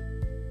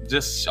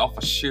 just off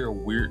of sheer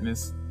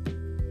weirdness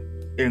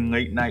and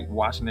late night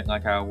watching it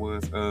like how I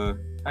was,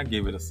 I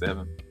give it a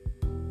 7.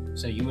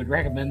 So you would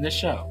recommend this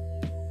show?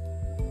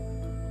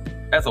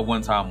 That's a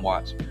one-time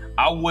watch.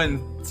 I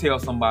wouldn't tell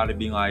somebody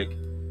being like,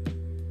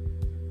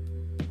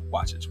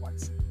 watch it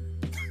twice.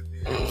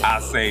 I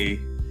say,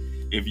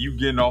 if you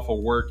getting off of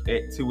work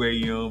at 2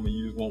 a.m. and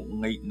you just want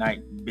late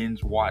night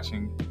binge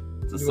watching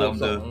to You want something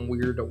something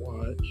weird to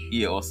watch.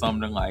 Yeah, or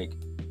something like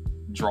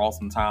draw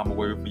some time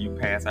away before you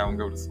pass out and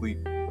go to sleep.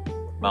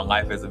 My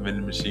life as a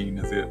vending machine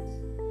is it.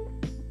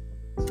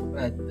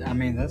 I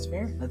mean, that's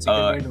fair. That's a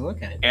good way to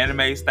look at it.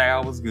 Anime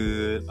style was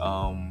good.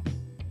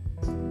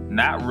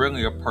 Not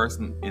really a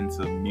person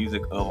into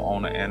music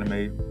on an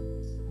anime,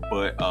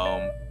 but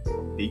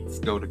beats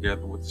go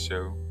together with the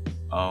show.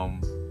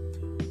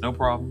 No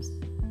problems.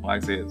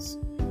 Like I said, it's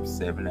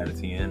 7 out of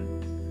 10.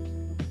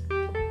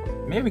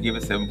 Maybe give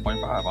it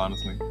 7.5,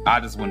 honestly. I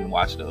just wouldn't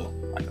watch it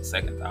like a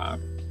second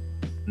time.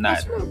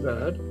 That's not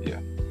bad.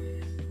 Yeah.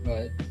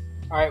 But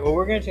all right, well,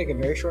 we're going to take a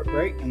very short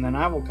break, and then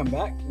I will come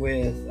back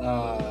with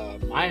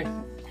my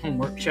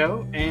homework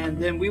show, and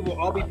then we will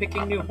all be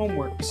picking new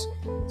homeworks.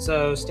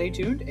 So stay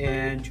tuned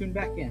and tune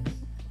back in.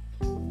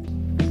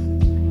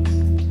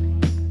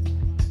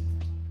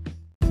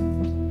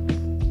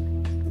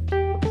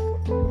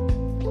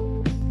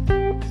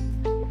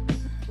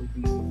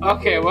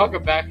 Okay,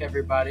 welcome back,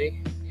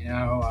 everybody. You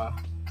know,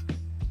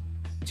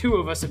 2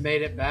 of us have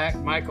made it back.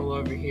 Michael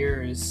over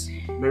here is...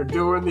 They're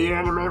doing the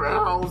anime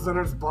mouths and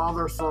it's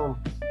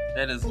bothersome.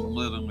 That is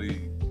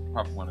literally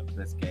probably one of the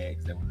best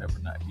gags that will never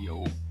not be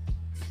old.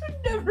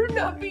 Never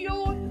not be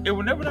old. It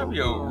will never not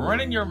be old.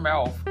 Running your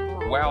mouth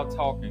while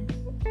talking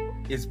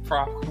is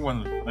probably one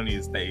of the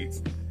funniest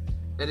things.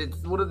 And it's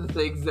one of the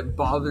things that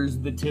bothers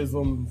the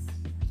tisms.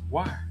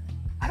 Why?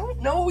 I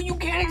don't know. You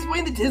can't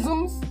explain the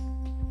tisms.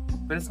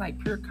 But it's like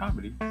pure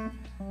comedy.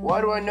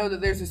 Why do I know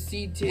that there's a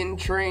C-10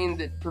 train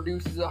that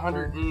produces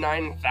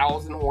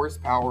 109,000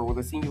 horsepower with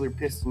a singular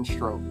piston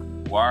stroke?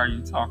 Why are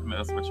you talking to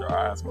us with your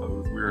eyes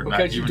closed? We're not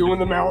Because you're even doing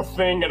the mouth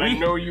thing, and I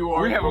know you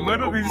are. We have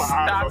literally My eyes,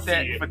 I stopped see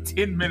that it. for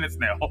 10 minutes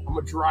now. I'm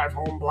gonna drive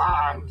home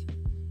blind.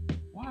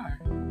 Why?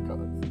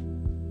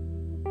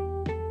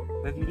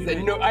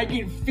 Said, no, I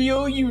can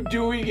feel you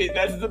doing it.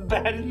 That's the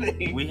bad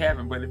thing. We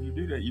haven't, but if you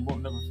do that, you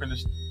won't never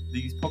finish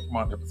these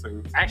Pokemon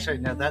episodes. Actually,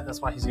 no,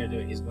 that's why he's going to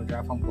do it. He's going to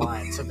drive home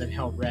blind, so then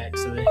he'll wreck.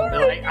 So then he'll be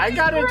like, I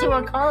got into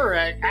a car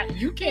wreck.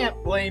 You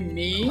can't blame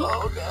me.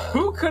 Oh, God.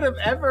 Who could have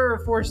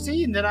ever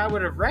foreseen that I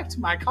would have wrecked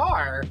my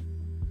car?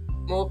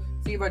 Well,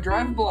 see, if I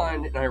drive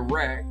blind and I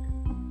wreck,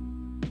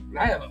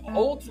 I have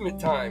ultimate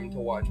time to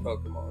watch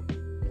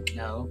Pokemon.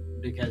 No,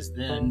 because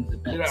then the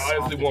bet's Then I off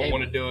honestly the won't table.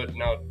 want to do it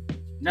now.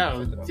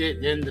 No,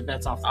 then the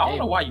bet's off the I don't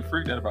table. know why you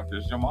freaked out about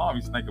this. Your mom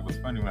used to think it was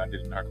funny when I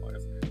did it in our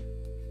class.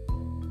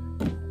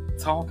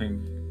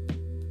 Talking.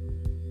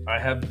 I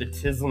have the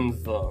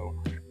tisms, though.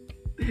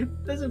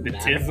 Doesn't The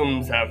matter.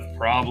 tisms have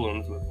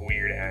problems with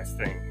weird-ass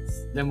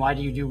things. Then why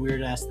do you do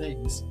weird-ass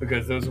things?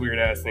 Because those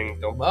weird-ass things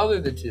don't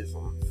bother the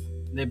tisms.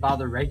 They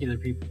bother regular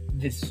people.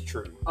 This is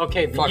true.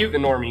 Okay, then Fuck you, the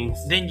normies.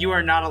 then you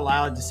are not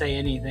allowed to say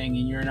anything,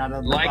 and you're not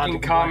allowed Like to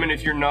and comment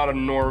if you're not a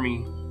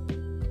normie.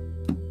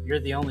 You're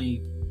the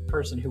only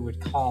person who would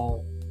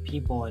call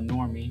people a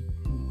normie.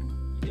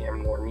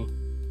 Damn normie.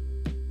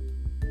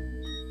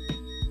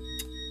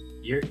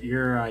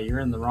 You're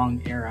in the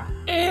wrong era.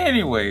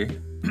 Anyway,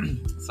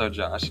 so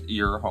Josh,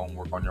 your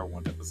homework on your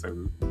one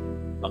episode.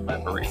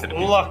 Elaborate.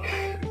 Look,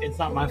 it's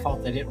not my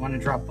fault they didn't want to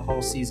drop the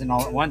whole season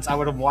all at once. I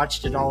would have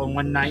watched it all in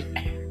one night.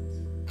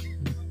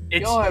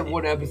 Y'all had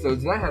one episode,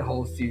 and I had a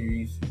whole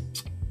series.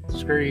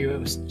 Screw you, it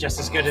was just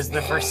as good as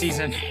the first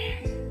season.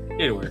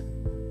 Anyway,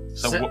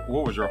 so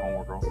what was your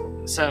homework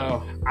on?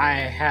 So, I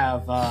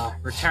have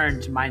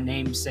returned to my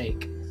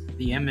namesake,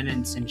 The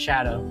Eminence in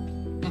Shadow.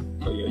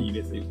 Oh yeah, you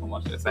did see so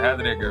much. So how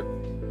did that go?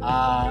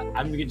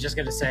 I'm just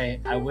gonna say,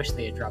 I wish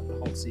they had dropped the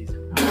whole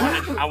season.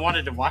 I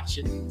wanted to watch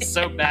it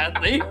so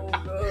badly.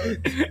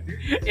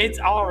 It's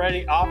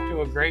already off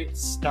to a great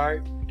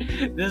start.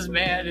 This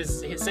man is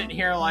sitting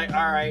here like,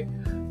 all right,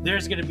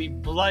 there's gonna be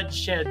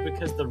bloodshed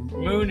because the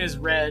moon is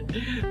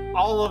red.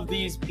 All of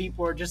these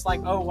people are just like,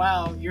 oh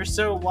wow, you're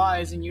so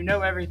wise and you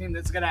know everything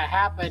that's gonna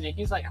happen. And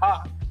he's like,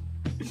 huh,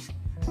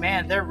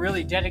 man, they're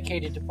really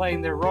dedicated to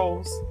playing their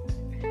roles.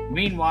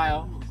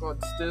 Meanwhile, God,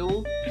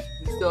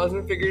 he still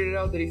hasn't figured it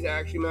out that he's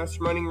actually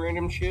masterminding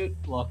random shit.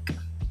 look,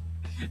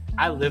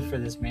 I live for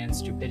this man's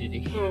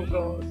stupidity. Oh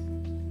God.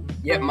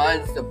 Yeah,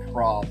 mine's the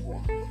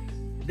problem.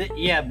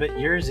 Yeah, but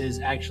yours is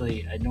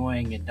actually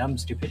annoying and dumb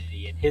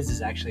stupidity, and his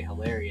is actually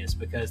hilarious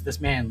because this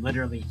man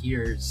literally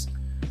hears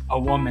a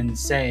woman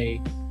say,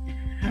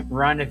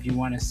 run if you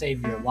want to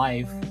save your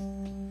life,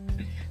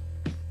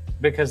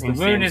 because the And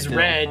moon stand is still.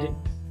 red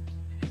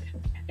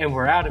and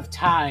we're out of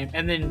time,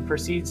 and then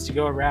proceeds to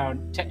go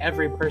around to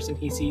every person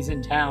he sees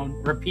in town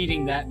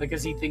repeating that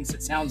because he thinks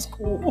it sounds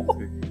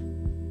cool.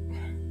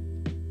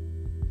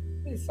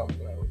 It's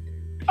something I would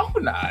do.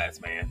 Open the eyes,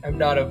 man. I'm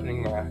not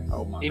opening my eyes.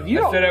 Oh my If god.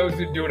 you I said I was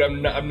gonna do it.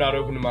 I'm not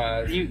opening my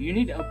eyes. You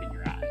need to open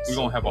your eyes. We're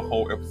gonna have a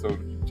whole episode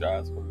of you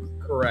guys closed.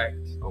 Correct.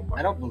 Oh my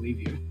I don't believe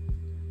you.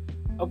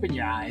 Open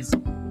your eyes.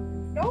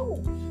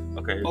 No.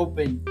 Okay.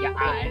 Open your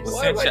eyes. Well,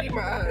 Why do I since need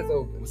my eyes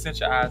open? Well, since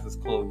your eyes is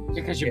closed,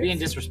 Because you're being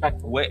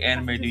disrespectful. what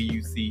anime do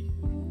you see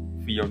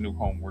for your new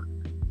homework?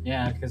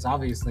 Yeah, because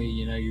obviously,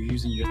 you're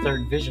using your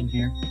third vision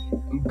here.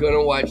 I'm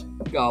gonna watch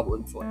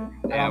Goblin Slayer.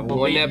 I have one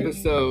believe you.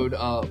 episode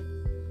of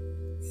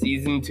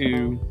season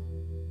 2,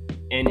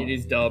 and it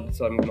is dubbed,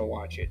 so I'm gonna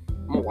watch it.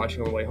 I'm gonna watch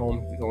it on the way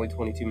home. It's only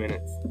 22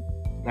 minutes.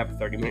 I have a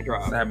 30-minute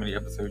drive. So how many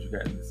episodes you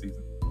got in the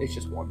season? It's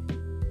just one.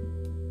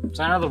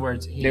 So in other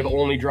words, They've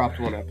only dropped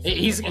one episode.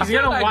 he's I feel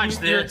gonna like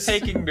watch you're this.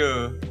 taking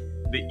the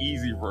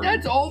easy road.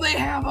 That's all they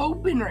have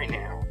open right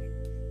now.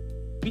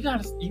 You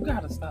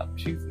gotta stop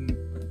choosing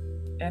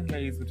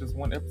animes with just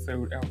one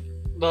episode out.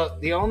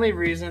 Look, the only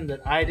reason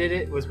that I did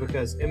it was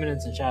because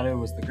Eminence and Shadow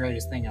was the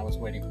greatest thing I was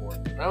waiting for.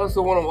 I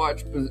also want to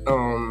watch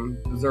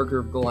Berserker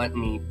of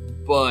Gluttony,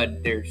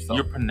 but there's some.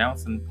 You're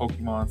pronouncing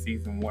Pokemon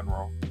season 1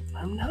 wrong.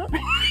 I'm not.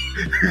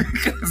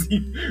 Because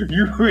you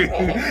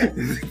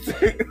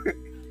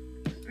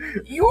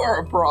You are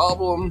a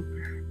problem.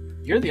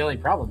 You're the only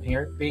problem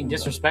here, being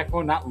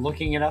disrespectful, not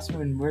looking at us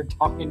when we're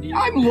talking to you.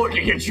 I'm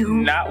looking at you.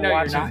 not No, you're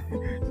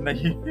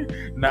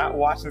watching not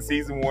watching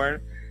season 1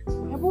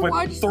 Haven't for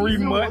watched 3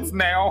 season months one.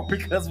 now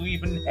because we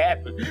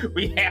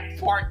have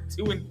part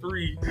 2 and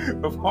 3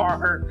 of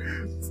our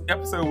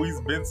episode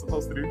we've been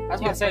supposed to do. I was about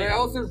to Yes, say, I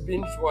also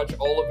binge watched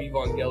all of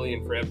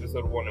Evangelion for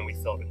episode 1, and we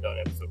still haven't done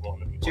episode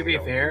 1 of Evangelion. to be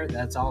fair,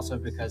 that's also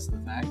because of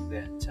the fact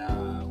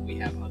that we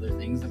have other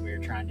things that we are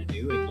trying to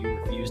do, and you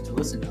refuse to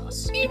listen to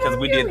us. Because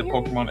we did the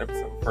Pokemon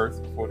episode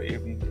first before the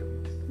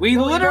Alien. We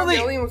literally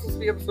Evangelion was supposed to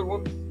be episode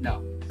 1.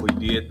 no. We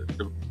did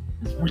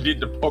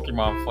the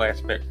Pokemon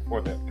flashback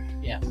before that.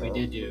 Yeah, we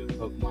did do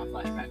Pokemon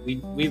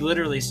flashback. We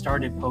literally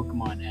started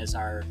Pokemon as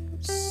our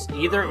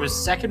either it was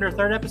second or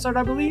third episode,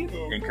 I believe.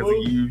 And because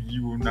of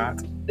you will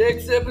not.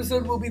 Next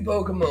episode will be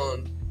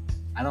Pokemon.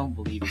 I don't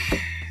believe you.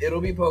 It'll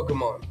be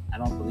Pokemon. I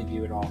don't believe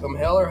you at all. Come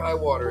hell or high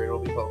water, it'll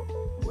be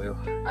Pokemon. Well,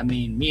 I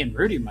mean, me and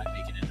Rudy might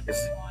make it into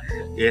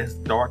Pokemon. it's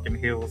dark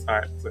and hell's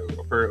hot, so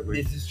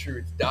apparently, This is true.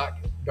 It's dark,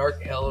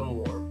 hell, and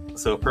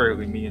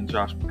warm. me and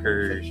Josh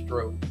procured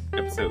Stroke.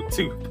 episode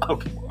 2 of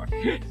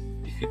Pokemon.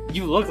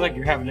 You look like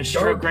you're having a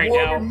stroke Dark, right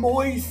warm, now. and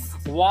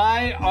moist.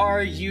 Why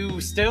are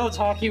you still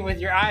talking with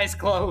your eyes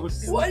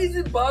closed? Why does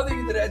it bother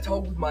you that I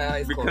talk with my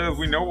eyes Because closed?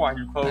 we know why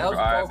you close I also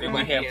your eyes, talk with and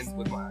my hands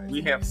with my eyes.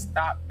 we have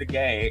stopped the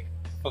gag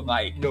for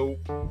like Nope.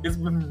 it's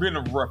been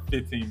a rough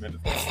 15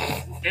 minutes.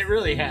 It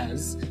really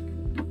has.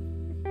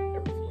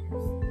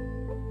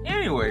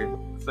 Anyway,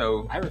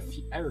 so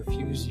I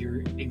refuse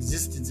your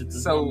existence at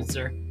this So- moment,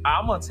 sir.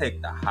 I'm gonna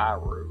take the high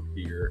road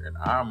here, and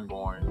I'm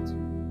going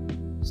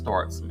to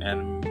start some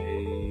anime.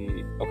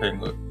 Okay,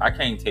 look, I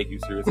can't take you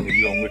seriously if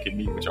you don't look at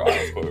me with your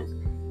eyes closed.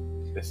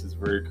 This is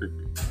very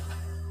creepy.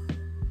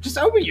 Just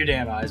open your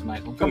damn eyes,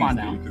 Michael. Come on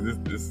now. Because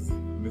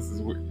this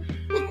is weird.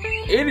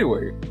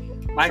 Anyway,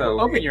 Michael,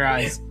 so- open your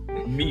eyes.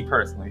 me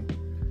personally,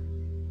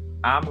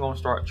 I'm gonna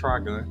start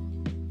Trigun.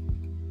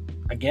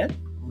 Again?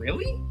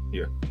 Really?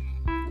 Ew.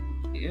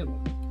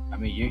 I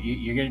mean,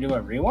 you're going to do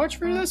a rewatch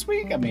for this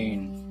week? I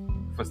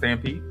mean... For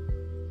Stampede.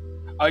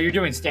 Oh, you're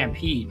doing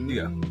Stampede.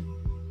 Yeah.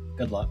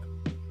 Good luck.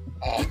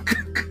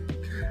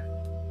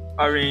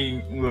 I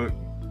mean, look,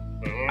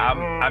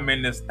 I'm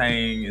in this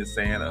thing is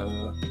saying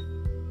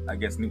I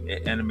guess new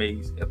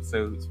anime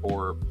episodes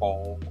for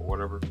fall or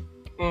whatever.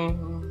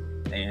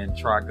 Mm-hmm. and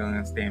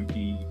Trigun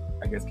Stampede,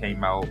 I guess,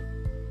 came out,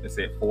 they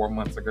said 4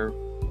 months ago.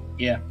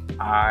 Yeah.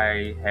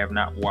 I have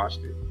not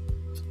watched it.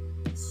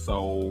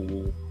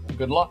 So,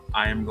 Good luck.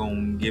 I am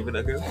going to give it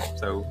a go.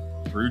 So,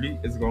 Rudy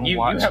is going to You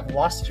watch. have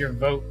lost your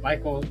vote,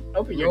 Michael.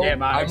 Open your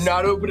damn eyes. I'm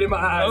not opening my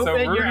eyes. Open So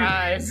your Rudy-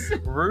 eyes.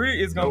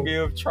 Rudy is going to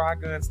give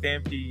Trigun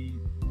Stampede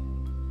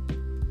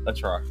a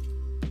try.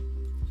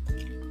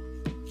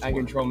 I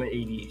control my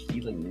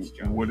ADHD like this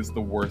job. What is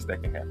the worst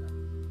that can happen?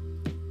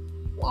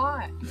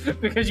 Why?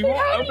 Because you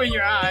won't open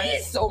your eyes.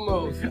 Yes,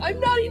 almost. I'm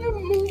not even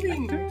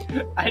moving.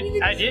 I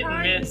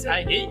didn't miss.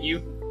 I hit you.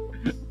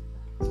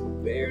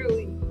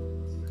 Barely.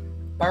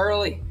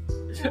 Barely.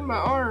 It's in my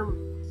arm.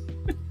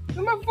 It's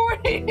in my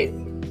forehead.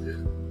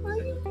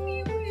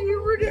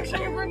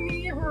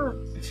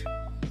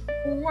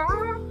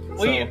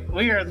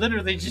 We are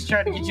literally just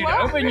trying to get you to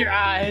open your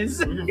eyes.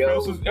 We can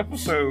finish this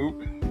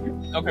episode.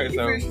 Okay, You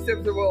so finish this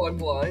episode while I'm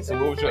blind.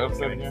 what was your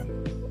episode again?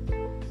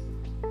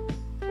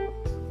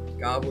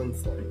 Goblin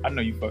Slayer. I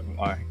know you fucking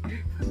lying.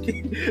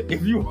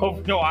 If you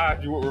open your eyes,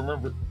 you will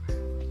remember.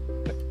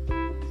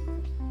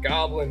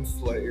 Goblin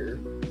Slayer.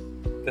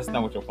 That's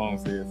not what your phone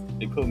says.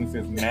 It clearly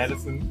says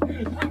Madison,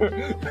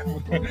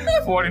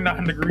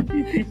 49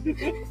 degrees.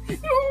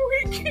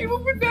 Oh, he came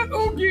up with that.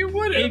 Okay,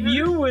 whatever. If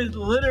you would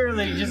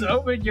literally just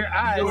open your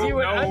eyes, you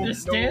would No,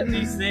 understand no.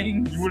 these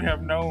things. You would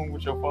have known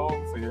what your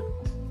phone said.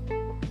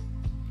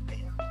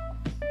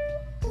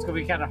 It's gonna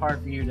be kind of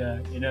hard for you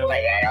to, you know.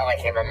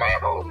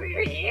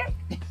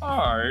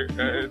 Alright,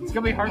 It's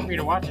gonna be hard for you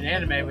to watch an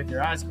anime with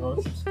your eyes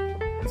closed.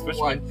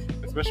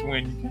 especially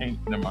when you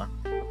can't. Never mind.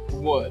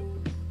 What?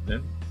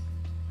 Then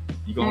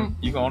you gonna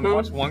only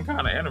watch one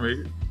kind of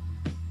anime,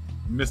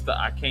 Mister.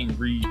 I can't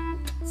read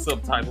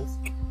subtitles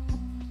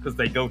because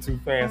they go too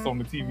fast on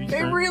the TV They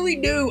screen. really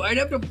do. I'd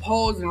have to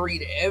pause and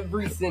read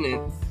every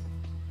sentence.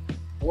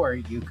 Or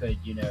you could,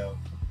 you know,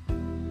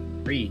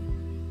 read.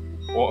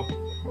 Or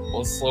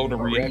slow the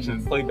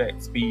reaction Correction.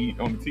 playback speed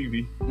on the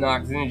TV. Nah,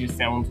 because then it just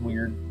sounds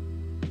weird.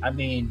 I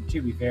mean,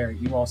 to be fair,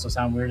 you also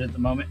sound weird at the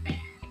moment.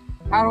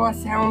 How do I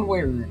sound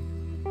weird?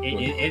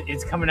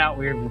 It's coming out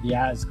weird with the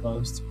eyes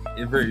closed.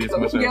 It very is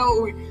much.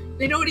 Yo,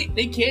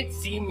 they can't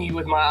see me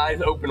with my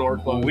eyes open or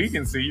Well, closed. we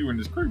can see you in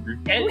this creepy.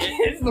 And,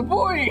 It's the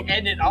point.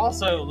 and it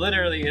also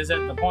literally is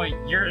at the point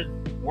your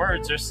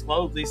words are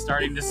slowly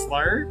starting to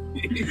slur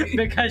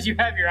because you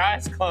have your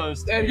eyes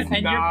closed. That is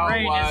and not your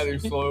brain why is.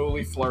 they're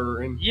slowly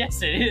slurring.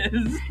 Yes, it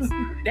is.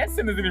 That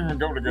sentence didn't even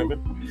go together.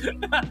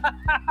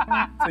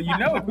 So you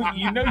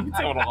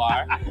told a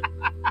lie.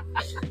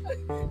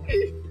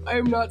 I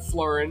am not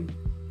slurring.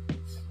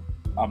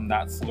 I'm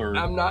not slurred.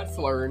 I'm not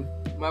slurring.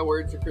 My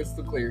words are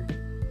crystal clear.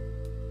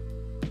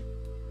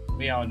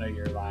 We all know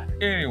you're lying.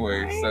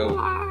 Anyway,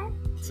 so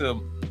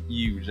to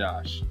you,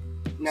 Josh.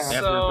 Nah. After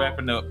So-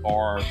 wrapping up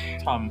our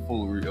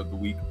tomfoolery of the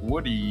week,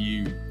 what are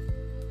you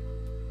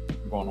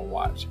gonna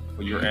watch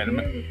for your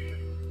anime?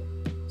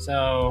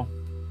 So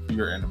For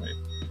your anime.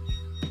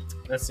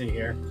 let's see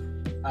here.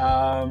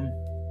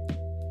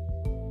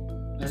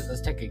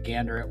 Let's take a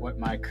gander at what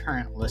my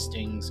current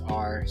listings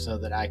are so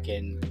that I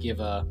can give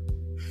a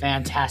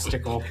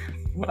fantastical.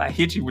 When I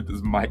hit you with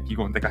this mic, you're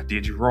gonna think I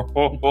did you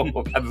wrong.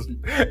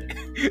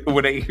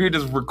 When they hear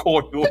this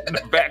recording in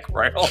the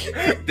background,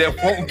 they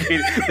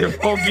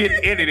won't get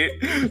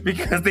edited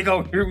because they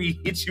gonna hear me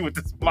hit you with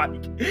this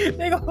mic.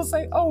 They gonna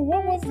say, "Oh,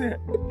 what was that?"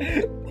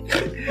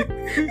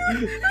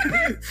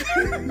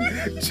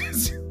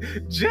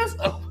 just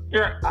open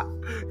your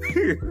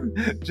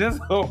just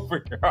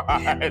open your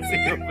eyes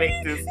and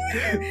make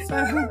this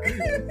sound.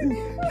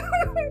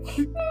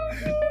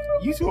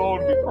 You too old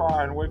to be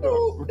crying. Wake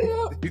up.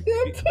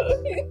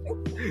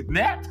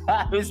 Nap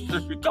time is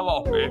 3. Come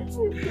on, man.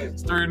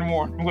 It's 3 in the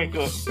morning. Wake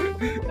up.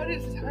 That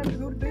is time to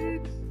go to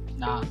bed.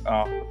 Nah. Oh,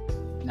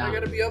 I Nah.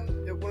 gotta be up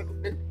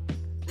at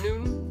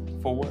noon.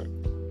 for what?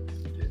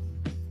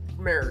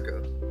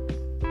 America.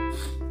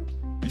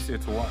 You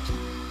said to watch.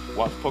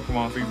 Watch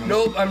Pokemon season.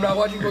 Nope, I'm not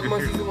watching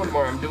Pokemon Season 1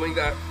 tomorrow. I'm doing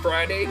that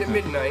Friday to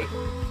midnight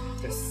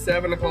to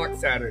 7 o'clock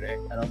Saturday.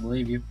 I don't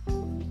believe you.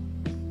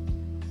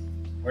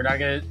 We're not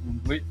gonna.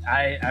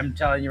 I'm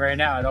telling you right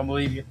now, I don't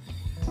believe you.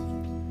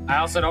 I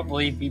also don't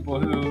believe people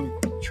who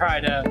try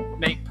to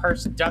make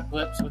pursed duck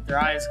lips with their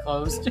eyes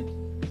closed.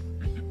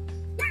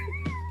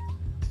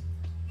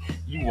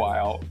 You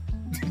wild.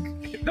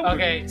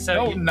 Okay,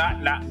 so No,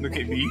 not look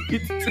at me.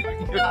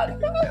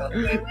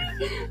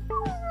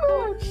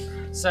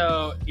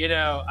 So, you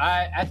know,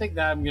 I think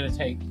that I'm gonna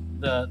take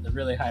the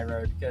really high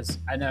road because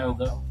I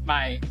know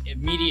my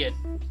immediate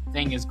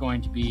thing is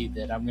going to be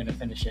that I'm gonna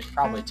finish it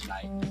probably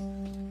tonight.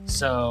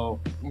 So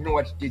I'm gonna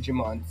watch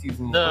Digimon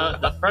Season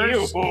 1. the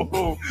first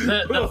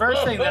the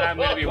first thing that I'm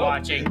gonna be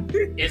watching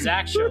is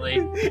actually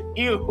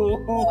Ew.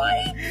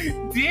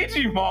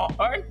 Digimon.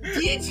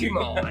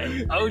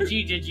 Digimon! OG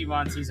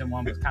Digimon Season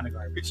 1 was kind of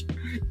garbage.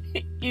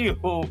 Ew.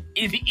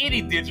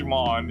 Any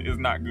Digimon is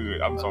not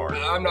good. I'm sorry.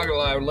 I'm not gonna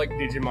lie, I like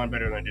Digimon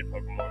better than I did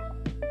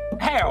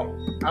Pokemon. How?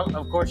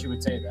 Of course you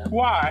would say that.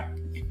 Why?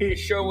 The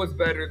show was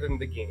better than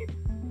the game.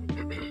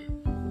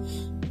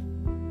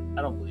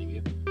 I don't believe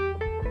you.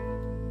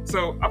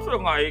 So I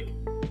feel like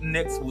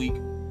next week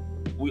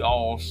we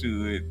all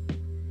should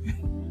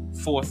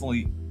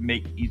forcefully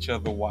make each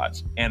other watch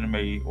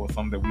anime or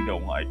something that we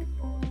don't like.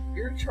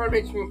 You're trying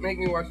to make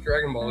me watch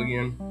Dragon Ball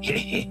again.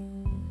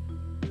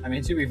 I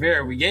mean, to be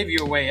fair, we gave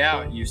you a way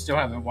out. You still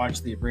haven't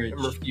watched the abridged.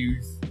 I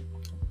refuse.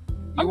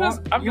 You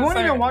won't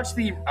even watch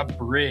the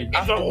abridged.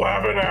 It's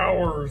 11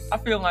 hours. I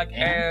feel like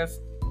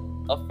as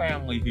a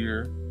family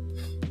here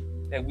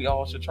that we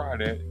all should try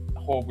that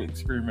horrible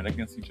experiment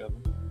against each other.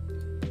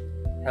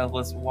 Have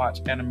us watch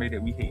anime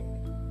that we hate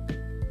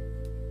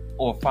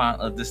or find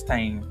a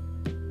disdain.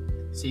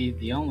 See,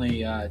 the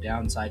only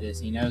downside is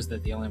he knows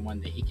that the only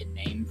one that he can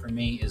name for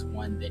me is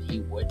one that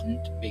he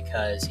wouldn't,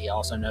 because he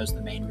also knows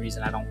the main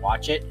reason I don't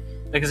watch it.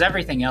 Because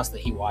everything else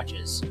that he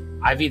watches,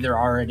 I've either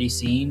already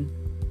seen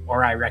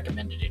or I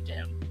recommended it to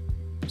him.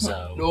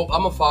 So Nope,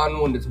 I'm gonna find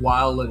one that's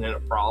wild and a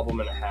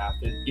problem and a half.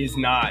 It is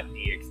not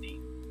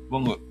DxD.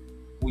 Well, look,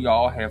 we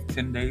all have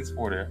 10 days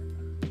for that.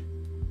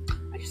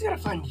 I just gotta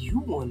find you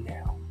one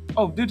now.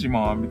 Oh,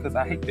 Digimon, because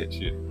I hate that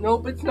shit.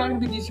 Nope, it's not gonna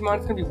be Digimon.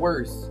 It's gonna be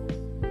worse.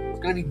 It's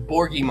gonna be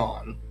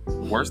Borgimon.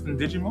 Worse than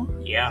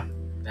Digimon? Yeah,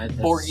 that's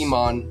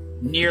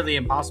Borgimon, nearly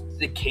impossible.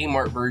 the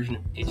Kmart version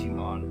of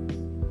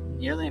Digimon.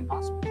 Nearly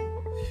impossible.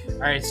 All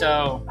right,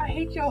 so I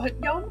hate y'all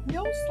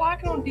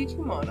slacking on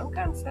Digimon. I'm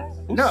kind of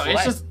sad. no,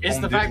 it's Slack the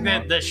on fact Digimon.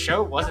 that the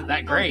show wasn't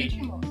that great.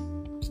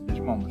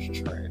 Digimon was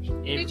trash.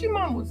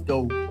 Digimon was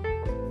dope.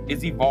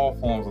 Its evolved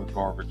forms was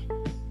garbage.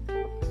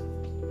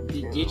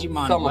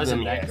 Digimon Some of wasn't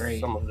them, that yes. great.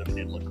 Some of them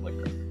did look like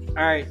garbage.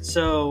 All right,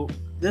 so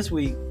this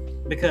week,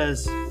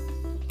 because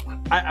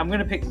I'm going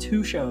to pick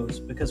two shows,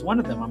 because one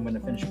of them I'm going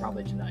to finish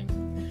probably tonight.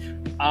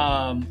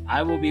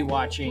 I will be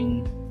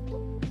watching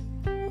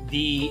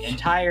the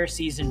entire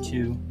season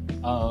 2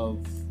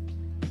 of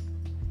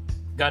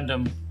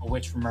Gundam: A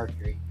Witch from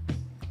Mercury,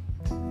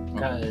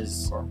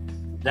 because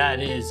that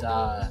is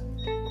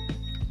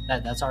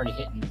that's already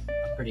hitting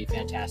a pretty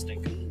fantastic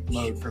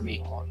mode for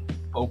me.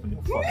 Open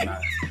your fucking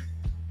eyes.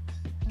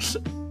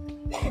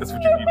 That's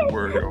what you need to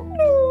worry on.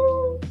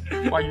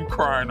 Why you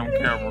crying on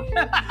camera?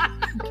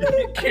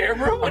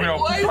 Camera? I mean,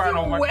 Why is crying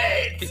on it my-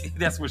 wet?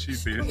 That's what she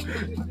said.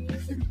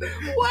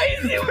 Why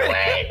is it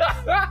wet?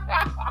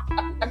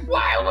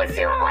 Why was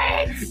it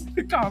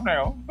wet? Calm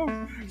down.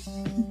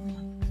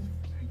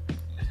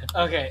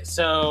 Okay,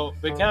 so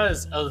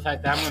because of the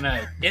fact that I'm going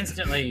to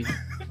instantly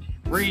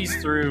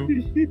breeze through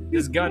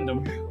this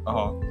Gundam,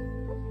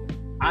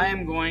 I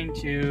am going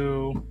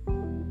to...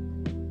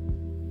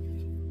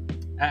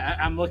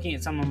 I'm looking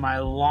at some of my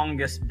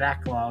longest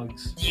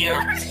backlogs.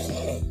 Yeah.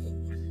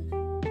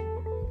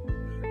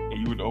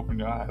 You would open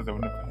your eyes over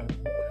the past.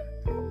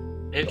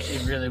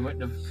 It really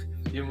wouldn't have.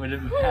 It would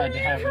have had to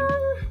happen.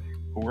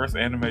 The worst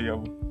anime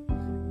ever.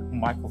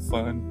 Michael's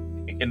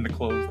son in the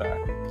closed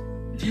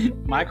eye.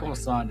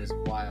 Michael's son is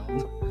wild.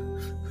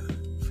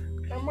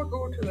 I'm gonna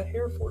go to the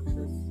Hair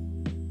Fortress.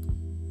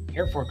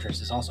 Air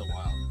Fortress is also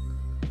wild.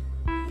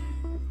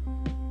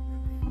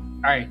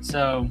 Alright,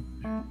 so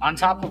on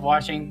top of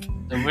watching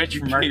The Witch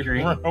from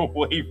Mercury. Run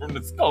away from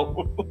the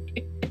skull.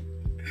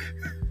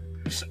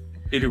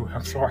 Anyway,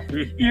 I'm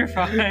sorry. You're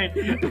fine.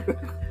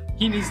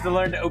 He needs to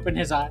learn to open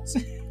his eyes.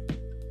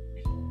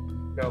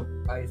 No,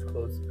 eyes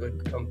closed,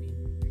 good, comfy.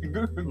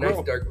 Nice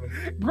Grow, darkness.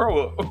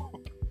 grow up.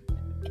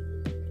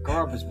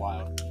 Grow up is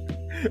wild.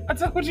 I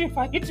told you if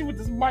I hit you with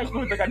this mic, you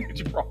would think I did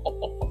you wrong.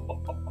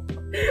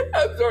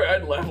 I'm sorry,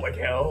 I'd laugh like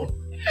hell.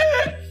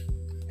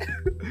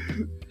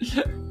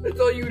 That's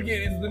all you would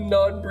get is the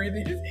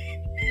non-breathing just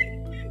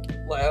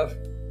laugh.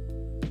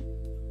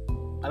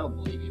 I don't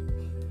believe you.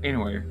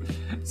 Anyway,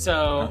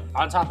 So,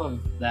 on top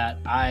of that,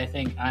 I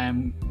think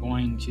I'm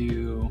going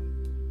to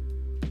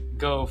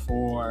go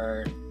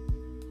for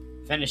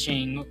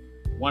finishing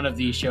one of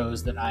these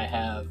shows that I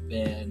have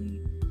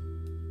been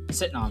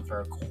sitting on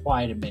for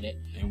quite a minute.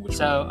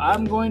 So,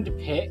 I'm going to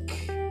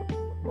pick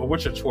well,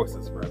 what's your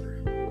choices,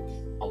 brother?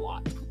 a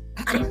lot.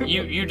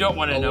 You don't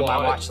want to know my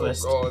watch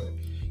list. God.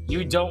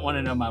 You don't want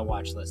to know my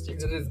watch list.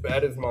 Is it as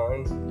bad as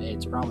mine?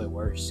 It's probably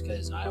worse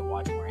because I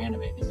watch more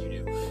anime than you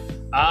do.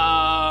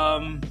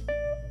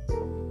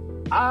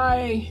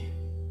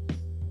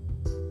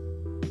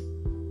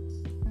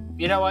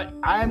 You know what?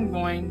 I'm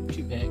going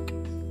to pick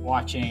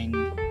watching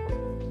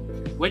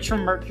Witch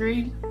from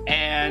Mercury,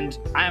 and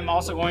I'm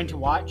also going to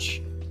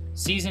watch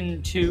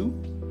season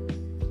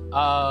 2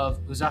 of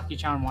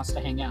Uzaki-chan Wants to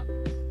Hang Out.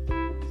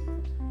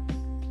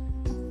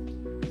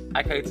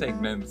 I can't take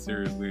nothing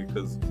seriously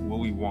because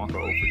Willy Wonka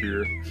over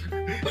here.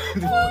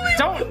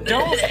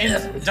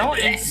 Don't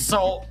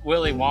insult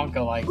Willy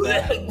Wonka like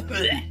that.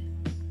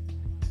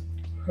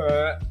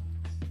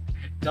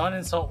 Don't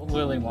insult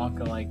Willy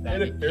Wonka like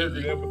that.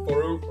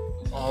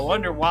 I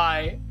wonder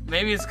why.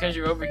 Maybe it's because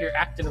you're over here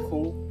acting a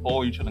fool.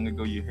 Or you're trying to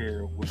go your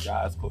hair with your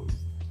eyes closed.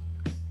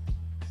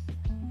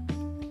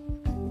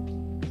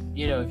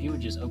 You know, if you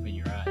would just open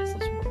your eyes,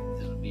 this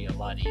would be a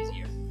lot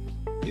easier.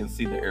 You'll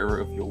see the error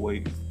of your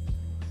ways.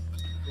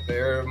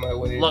 There, my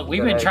way. Look,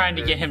 we've been trying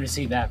to get him to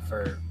see that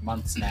for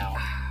months now.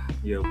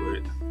 Yeah,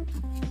 but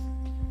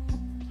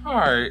All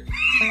right.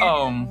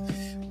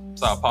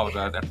 So I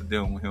apologize after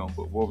dealing with him,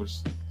 but what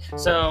was?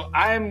 So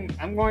I'm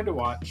going to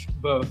watch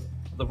both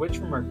The Witch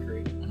from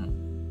Mercury,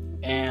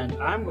 and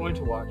I'm going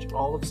to watch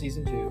all of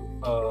season 2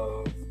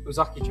 of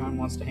Uzaki-chan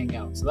Wants to Hang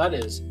Out. So that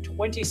is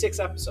 26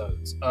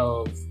 episodes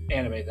of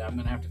anime that I'm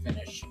gonna have to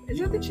finish. Is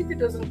that the chick that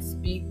doesn't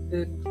speak?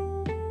 The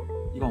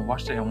You gonna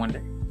watch that in one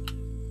day?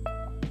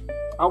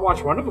 I'll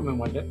watch one of them in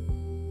one day.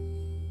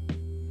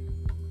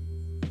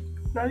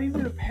 not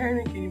even a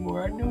panic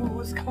anymore. I knew it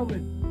was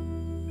coming.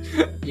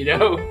 You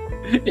know,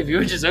 if you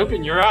would just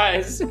open your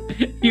eyes,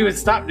 you would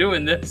stop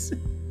doing this.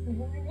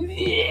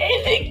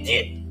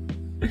 If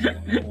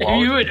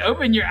you would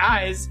open your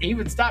eyes, he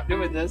would stop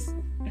doing this.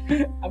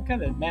 I'm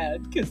kind of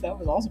mad because that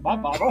was also my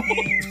bottle.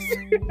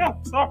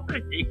 I'm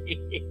sorry.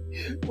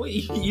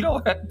 Wait, you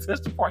don't have to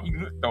touch the part you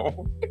looked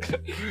on.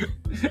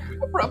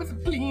 I promise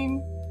I'm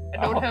clean.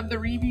 I don't have the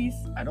rabies.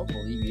 I don't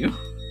believe you.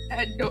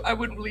 I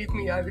wouldn't believe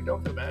me either.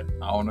 Don't feel bad.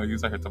 I don't know. You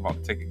was out here talking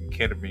about taking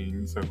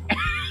ketamine, so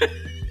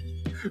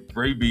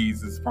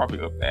rabies is probably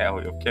up the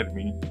alley of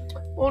ketamine.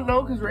 Well,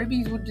 no, because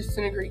rabies would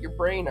disintegrate your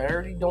brain. I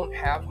already don't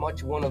have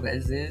much one of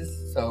as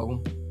is,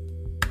 so.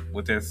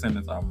 With that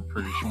sentence, I'm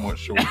pretty much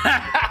sure.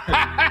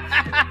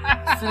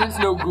 Sentence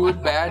no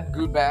good, bad,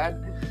 good,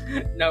 bad.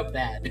 No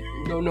bad.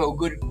 No,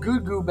 good,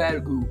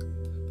 bad, good.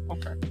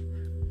 Okay.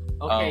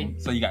 Okay.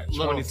 So you got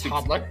Little 26.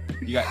 toddler.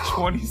 You got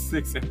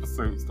 26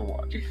 episodes to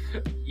watch.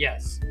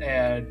 Yes,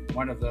 and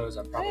one of those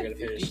I'm probably going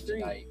to finish 53.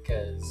 tonight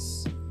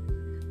because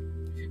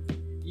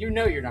you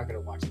know you're not going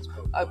to watch this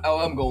Pokemon.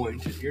 I'm going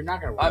to. You're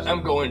not going to watch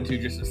I'm going to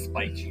just to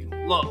spite you.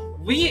 Look,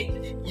 we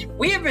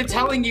have been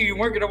telling you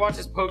weren't going to watch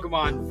this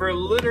Pokemon for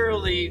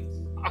literally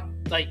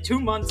like 2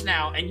 months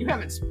now, and you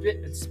haven't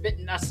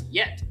spitting us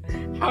yet.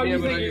 How do you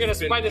think you're going to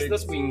spite us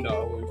this week? $15,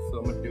 so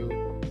I'm going to do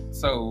it.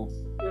 So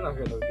You're not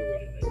going to do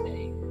it in a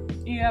day.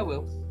 Yeah, I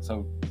will.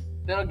 So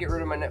Then I'll get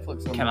rid of my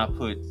Netflix. can I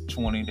put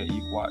 20 that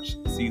you watch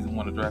season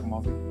 1 of Dragon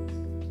Ball Z?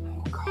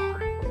 Oh,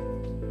 God.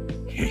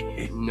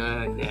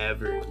 No,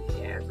 never.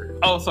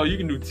 Oh, so you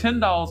can do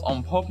 $10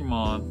 on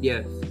Pokemon,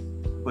 Yes.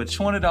 but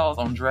 $20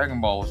 on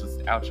Dragon Ball is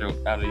just out of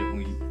your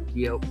league.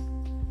 Yep.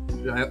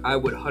 I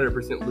would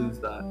 100% lose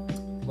that.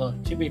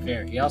 Look, to be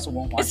fair, he also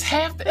won't watch. It's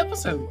half the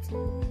episodes.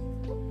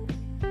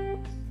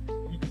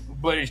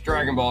 But it's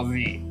Dragon Ball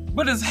Z.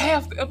 But it's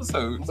half the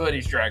episodes. But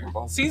it's Dragon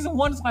Ball Z. Season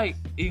 1 is like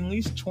at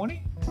least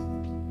 20?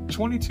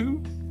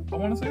 22, I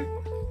want to say.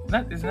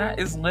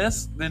 It's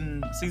less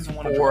than season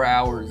 1 of 4 Dragon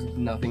hours of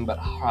nothing but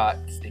hot,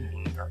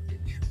 stinking garbage.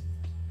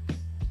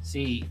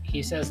 See,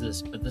 he says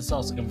this, but this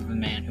also comes from a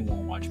man who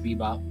won't watch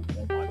Bebop,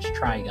 won't watch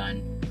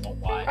Trigun, won't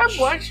watch. I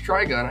watched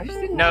Trigun. I just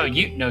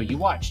didn't. You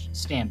watched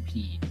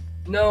Stampede.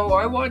 No,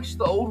 I watched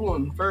the old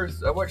one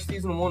first. I watched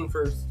season 1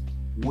 first.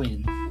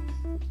 When?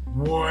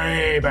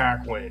 Way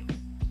back when.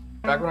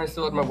 Back when I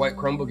still had my white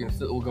Chromebook and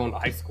still going to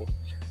high school.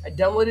 I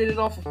downloaded it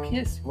off of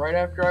Kiss right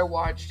after I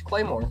watched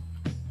Claymore.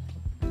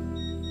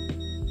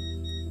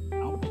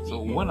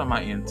 So what am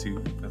I into?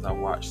 Because I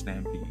watched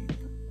Stampede.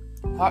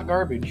 Hot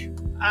garbage.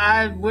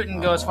 I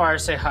wouldn't go as far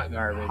as say hot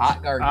garbage.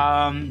 Hot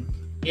garbage.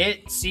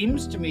 It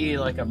seems to me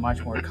like a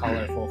much more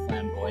colorful,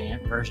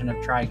 flamboyant version of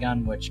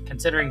Trigun, which,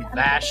 considering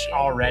Vash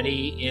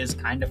already is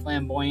kind of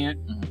flamboyant,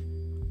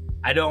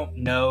 I don't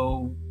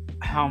know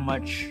how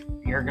much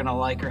you're gonna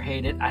like or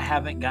hate it. I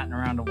haven't gotten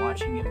around to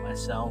watching it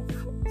myself.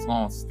 As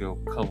long as it's still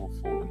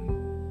colorful.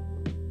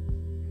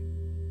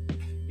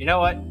 You know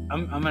what?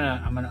 I'm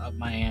gonna up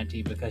my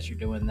ante because you're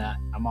doing that.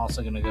 I'm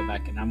also gonna go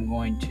back and I'm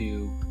going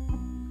to,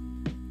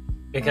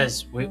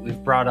 because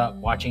we've brought up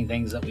watching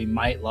things that we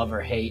might love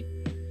or hate.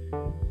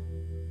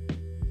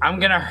 I'm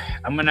gonna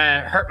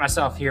hurt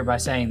myself here by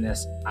saying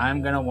this.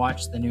 I'm gonna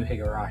watch the new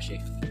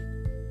Higurashi.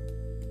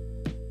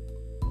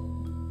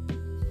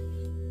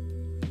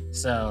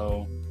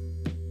 So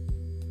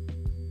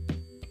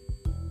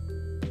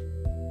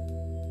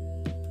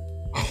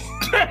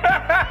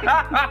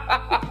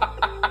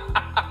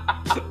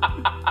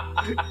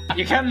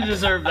you kind of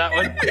deserve that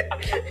one.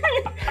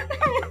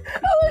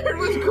 All I heard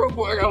was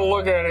Crowboy. I gotta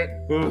look at it.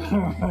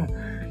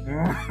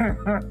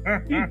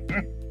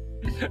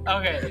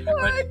 Okay,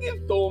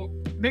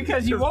 but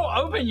because you won't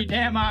open your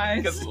damn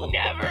eyes.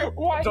 Never.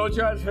 Why? Don't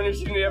try to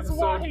finish the episode.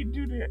 Why he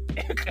do that?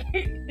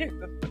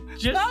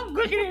 Just stop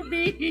looking at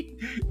me.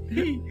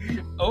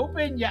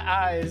 Open your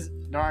eyes,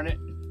 darn it.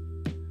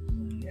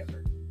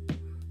 Never.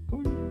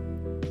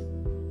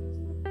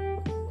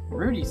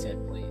 Rudy said,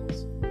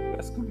 please.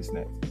 That's Scooby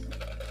Snacks.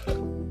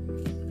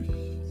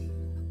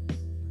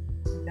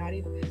 Not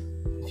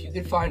even. If you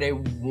could find a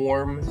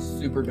warm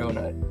super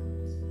donut,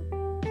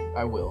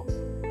 I will.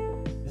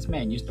 This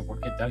man used to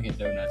work at Dunkin'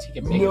 Donuts. He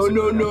can make No, a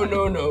super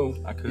donut. no.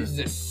 I could. This is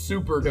a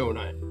super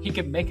donut. He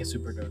can make a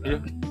super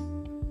donut.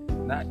 Yeah.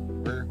 Not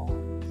very hard.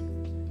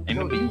 And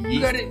No, it'll be you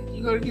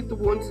yeast. gotta get the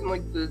ones in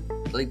like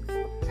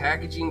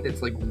packaging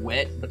that's like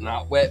wet but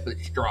not wet, but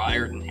it's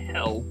drier than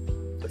hell,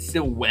 but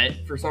still wet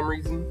for some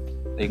reason.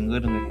 They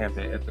literally have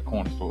that at the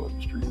corner store up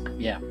the street.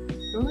 Yeah.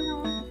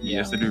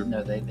 Yes, they do.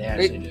 No, they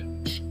actually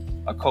do.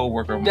 A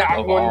co-worker That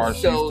of one ours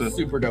sells used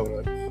to. super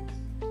donuts.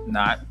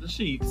 Not the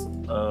sheets.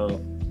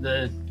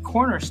 The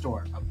corner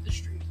store up the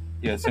street.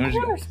 Yeah, as soon as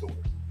you Corner store.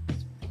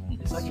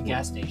 It's like a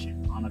gas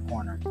station on a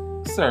corner.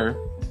 Sir,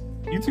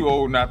 you too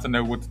old not to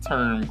know what the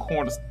term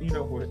corner. You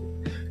know what?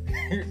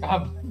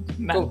 I'm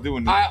not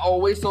doing this. I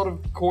always thought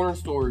of corner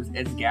stores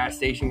as gas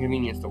station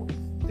convenience stores.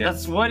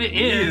 That's what it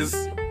is.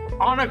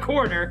 On a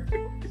corner.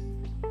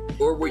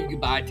 Or where you can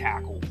buy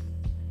tackle.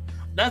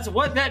 That's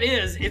what that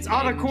is. It's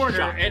on a And corner,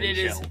 shotgun and it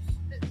is. shells.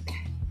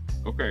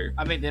 Okay,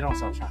 I mean, they don't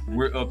sell shotguns.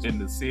 we're up in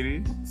the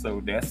city,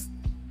 so that's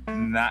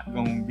not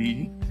gonna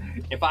be.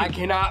 If I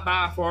cannot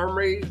buy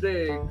farm-raised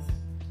eggs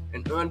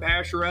and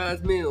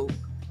unpasteurized milk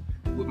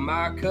with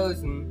my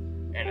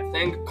cousin and a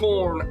thing of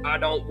corn, I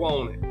don't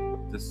want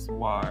it. This is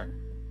why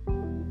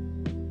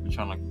we're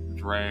trying to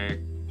drag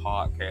the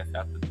podcast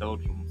out the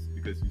doldrums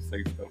because you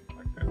say stuff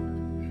like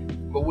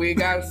that. But we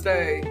gotta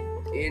stay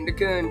in the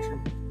country.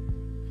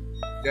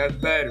 That's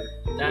better.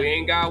 We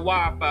ain't got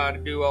Wi-Fi to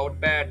do all the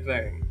bad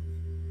things.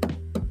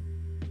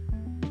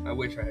 I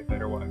wish I had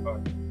better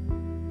Wi-Fi.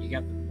 You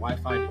got the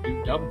Wi-Fi to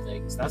do dumb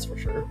things, that's for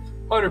sure.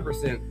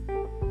 100%.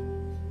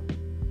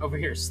 Over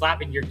here,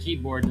 slapping your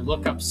keyboard to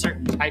look up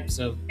certain types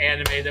of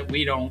anime that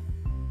we don't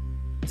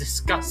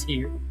discuss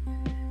here.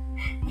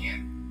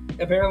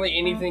 Apparently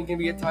anything can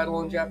be a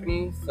title in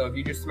Japanese, so if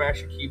you just smash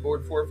your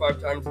keyboard 4 or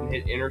 5 times and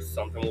hit enter,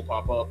 something will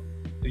pop up.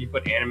 If you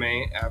put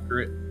anime after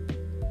it.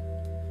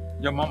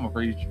 Your mama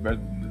raised you better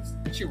than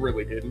this. She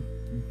really didn't.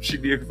 She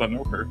did because I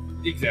know her.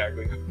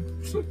 Exactly.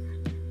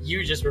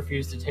 You just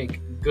refuse to take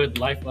good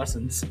life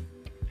lessons.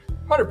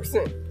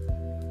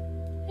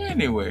 100%.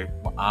 Anyway,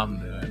 well, I'm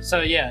done.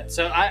 So yeah,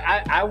 so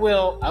I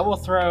will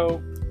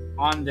throw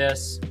on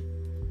this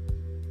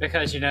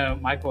because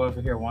Michael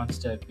over here wants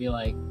to be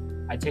like,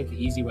 I take the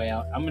easy way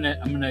out. I'm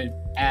gonna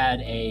add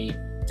a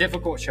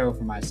difficult show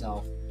for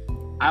myself.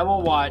 I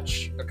will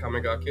watch A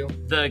Kame ga Kill.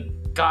 the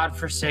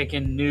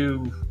godforsaken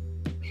new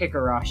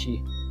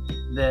Higurashi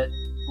that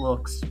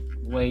looks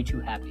way too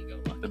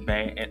happy-go-lucky.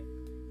 The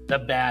The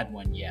bad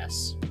one,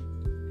 yes.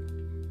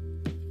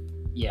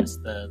 Yes,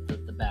 the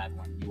bad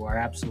one. You are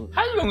absolutely.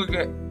 How you gonna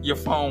get your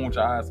phone with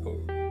your eyes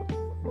closed?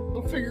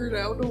 We'll figure it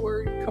out, don't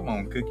worry. Come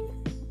on, Cookie.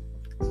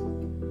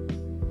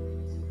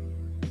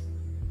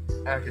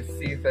 I can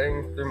see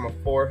things through my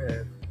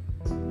forehead.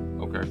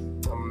 Okay.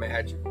 I'm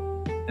magic.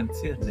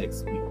 Until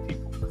next week,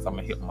 people, because I'm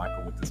gonna hit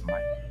Michael with this mic.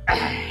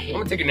 I'm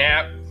gonna take a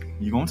nap.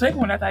 You gonna take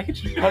one after I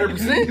hit you?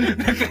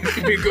 100%.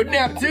 It'd be a good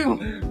nap too.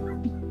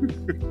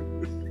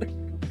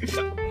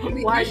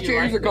 Why These you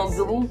chairs like are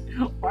comfortable.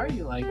 Why are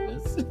you like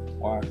this?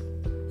 Why?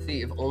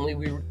 See, if only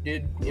we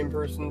did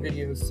in-person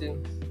videos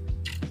too.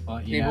 Well,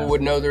 People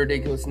would know the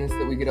ridiculousness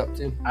that we get up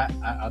to.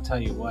 I'll tell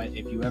you what.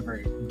 If you ever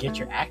get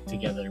your act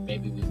together,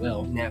 maybe we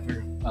will.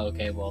 Never.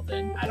 Okay, well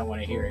then I don't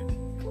want to hear it.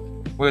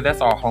 Well,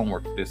 that's our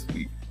homework for this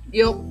week.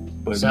 Yep.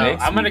 But So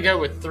next I'm gonna week, go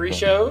with 3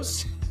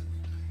 shows.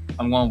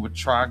 I'm going with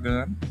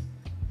Trigun.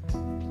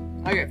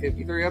 I got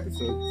 53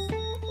 episodes.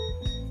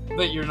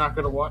 That you're not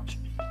gonna watch.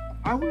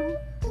 I will.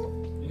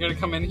 You're gonna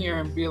come in here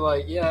and be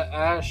like, yeah,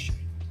 Ash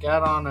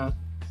got on a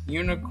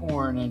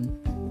unicorn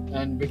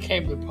and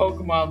became the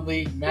Pokemon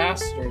League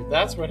master.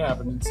 That's what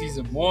happened in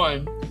season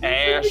 1.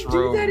 Ash They do that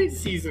Road. in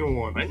season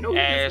 1. I know.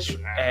 Ash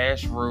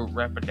Road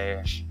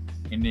Rapidash.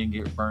 And then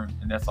get burnt,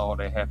 and that's all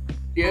that happened.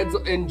 Yeah,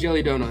 and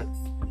Jelly Donuts.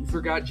 You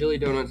forgot Jelly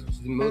Donuts, which is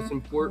the most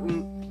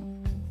important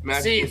See,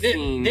 magical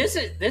scene. this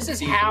is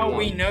Season how 1.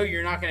 we know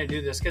you're not gonna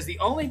do this, because the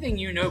only thing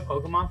you know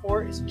Pokemon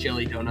for is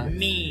Jelly Donuts.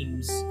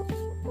 memes.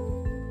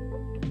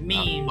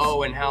 Memes.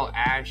 Oh, and how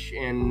Ash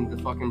and the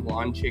fucking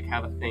blonde chick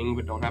have a thing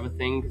but don't have a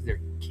thing because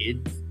they're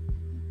kids.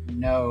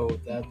 No,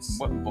 that's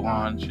What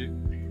blonde chick?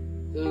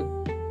 The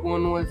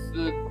one with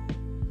the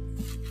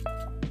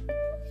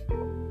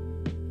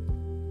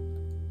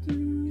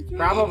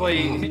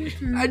probably.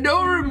 I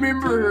don't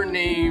remember her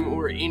name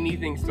or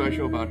anything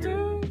special about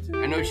her.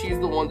 I know she's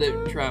the one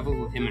that travels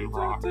with him and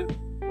Brock.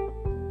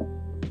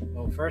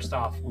 Well, first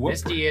off, What-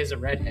 Misty is a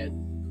redhead.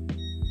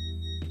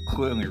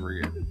 Clearly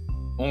red.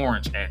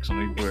 Orange,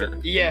 actually,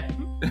 but Yeah.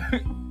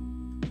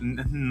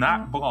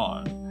 not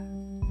blonde.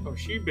 Oh,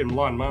 she's been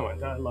blonde my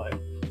entire life.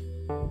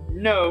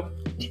 No.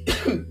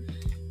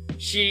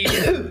 She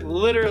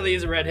literally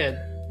is a redhead.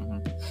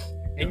 Mhm.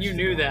 And you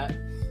knew that.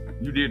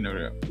 You did know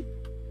that.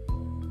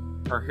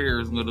 Her hair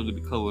is literally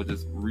the color of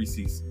this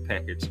Reese's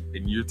package,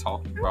 and you're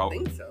talking I about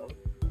don't think so.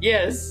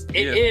 Yes,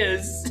 it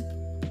is.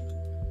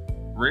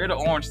 red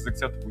or orange is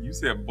acceptable. You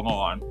said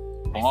blonde.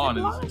 Blonde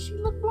is Blonde. She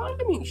looked blonde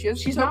to me.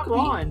 She's not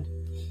blonde.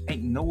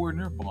 ain't nowhere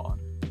near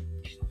blonde.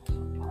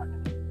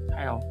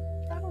 How?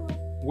 I don't know.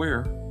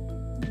 Where?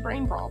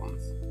 Brain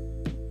problems.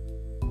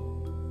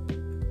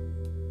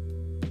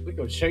 We're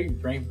going to show you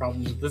brain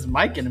problems with this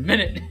mic in a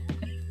minute.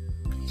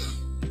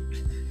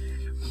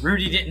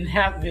 Rudy didn't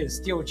have his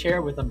steel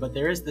chair with him, but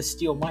there is the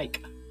steel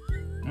mic.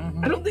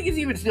 Mhm. I don't think it's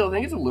even steel. I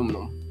think it's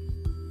aluminum.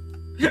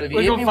 So if you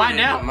We're hit gonna me find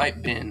with it, out. It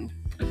might bend.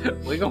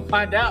 We're going to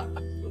find out.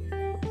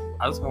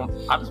 I just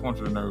want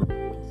you to know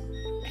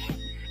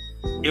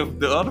if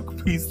the other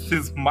piece of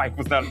this mic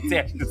was not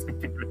attached to this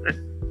computer,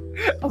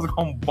 I was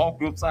gonna bonk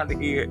you upside the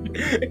head.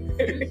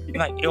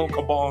 Like El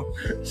Kabong.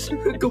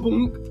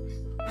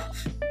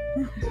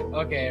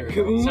 Okay,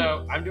 everyone.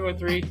 So I'm doing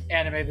 3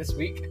 anime this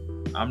week.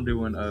 I'm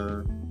doing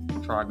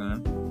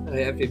Trigun. I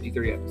have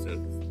 53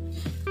 episodes.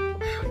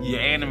 Your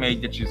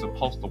anime that you're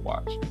supposed to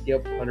watch.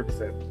 Yep,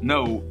 100%.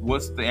 No,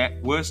 what's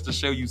the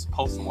show you're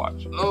supposed to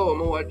watch? Oh, I'm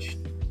gonna watch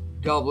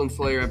Goblin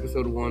Slayer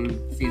episode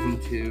 1, season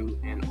 2,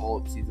 and all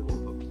of season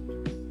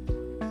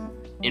 1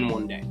 in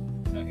one day.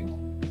 No, he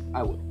won't.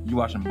 I will. You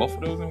watching both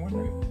of those in one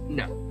day?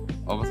 No.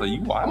 Oh, so you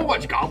I'm watch? gonna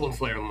watch Goblin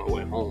Slayer on my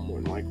way home,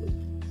 more than likely.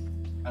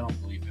 I don't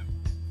believe him.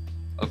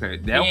 Okay,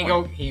 He that ain't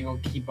one. gonna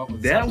keep up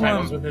with That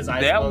subtitles one. with his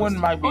eyes That closed. one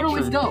might be Oh no,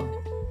 it's true. dubbed.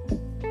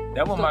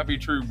 That one might be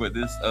true, but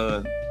this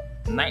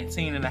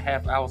 19 and a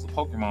half hours of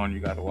Pokemon you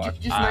gotta watch.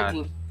 Just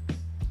 19.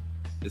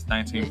 It's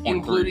 19.3.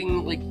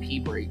 Including like P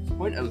breaks.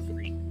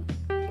 0.03.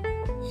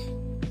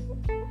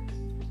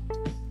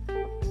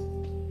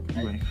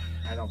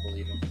 I don't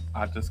believe him.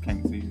 I just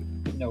can't see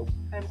it. Nope.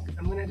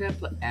 I'm gonna have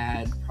to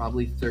add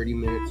probably 30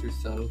 minutes or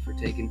so for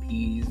taking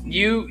P's.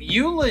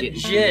 You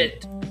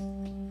legit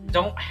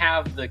don't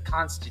have the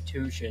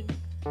constitution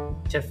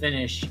to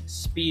finish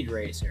Speed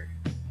Racer,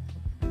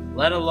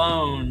 let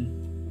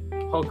alone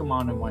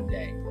Pokemon in one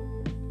day.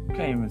 You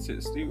can't even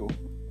sit still.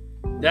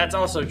 That's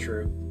also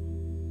true.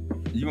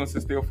 You gonna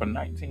sit still for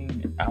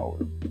 19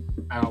 hours.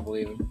 I don't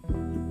believe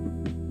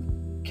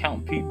him.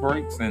 Count pee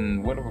breaks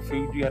and whatever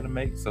food you had to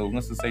make. So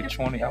let's just say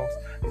 20 hours.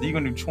 So you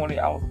gonna do 20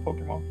 hours of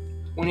Pokemon?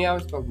 20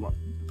 hours Pokemon.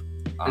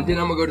 And then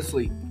I'm gonna go to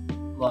sleep.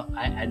 Look,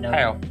 I know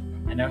How?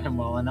 I know him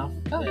well enough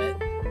that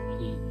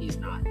he's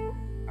not.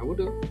 I will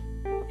do it.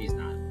 He's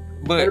not.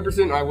 But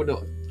 100% I will do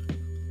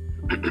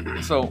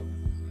it. so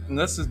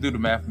let's just do the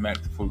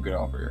mathematics before we get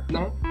off here.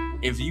 No.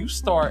 If you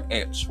start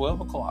at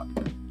 12 o'clock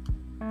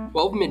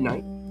 12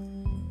 midnight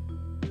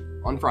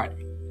on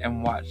Friday.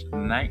 and watch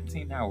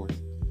 19 hours,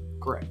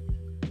 Correct.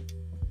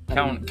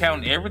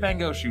 counting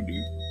everything else you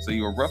do, so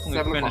you'll roughly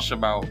 7 finish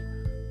about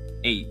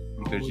 8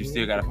 because you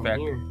still got to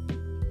factor.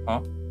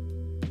 Huh?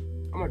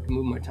 I'm gonna have to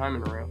move my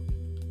timing around.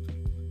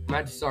 I'm gonna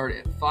have to start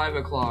at 5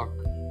 o'clock.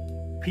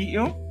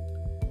 PM?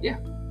 Yeah.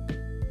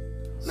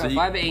 So No, you-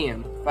 5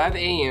 a.m. 5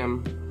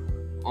 a.m.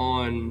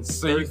 on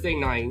So you- Thursday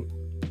night.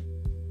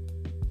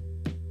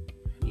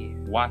 Yeah.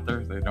 Why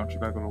Thursday? Don't you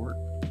gotta go to work?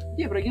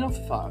 Yeah, but I get off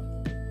at 5.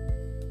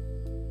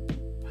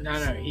 No,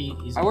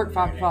 he's. I off work on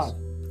 5 to 5. Fridays.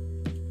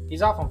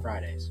 He's off on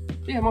Fridays.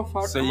 Yeah, I'm off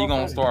 5. So I'm you're off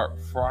gonna Friday. start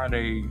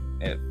Friday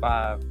at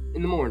 5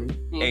 in the morning.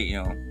 Yeah.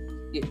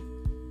 a.m. Yeah.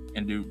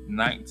 and do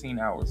 19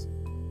 hours.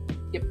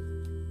 Yep.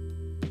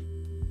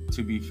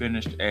 To be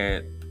finished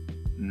at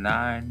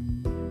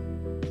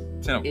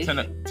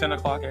 10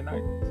 o'clock at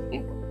night.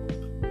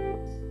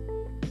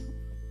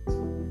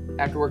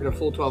 After working a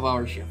full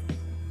 12-hour shift.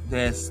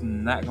 That's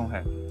not gonna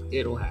happen.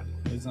 It'll happen.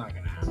 It's not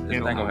gonna happen.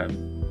 It's not gonna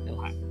happen.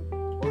 It'll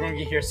happen. We're gonna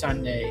get here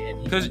Sunday, and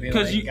he's 'Cause- gonna be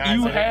 'cause like, you- "Guys,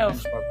 you I didn't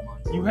have- finish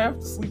Pokemon." You have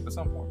to sleep at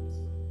some point.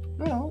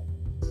 No.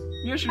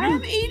 Yes, you I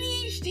have do.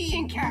 ADHD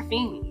and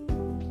caffeine.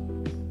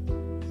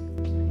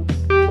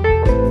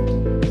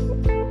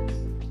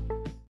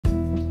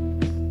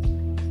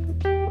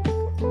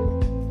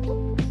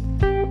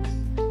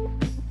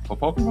 For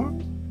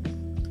Pokemon?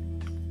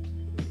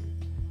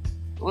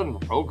 It wasn't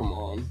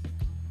Pokemon.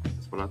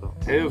 That's what I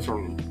thought. It was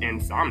from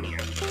insomnia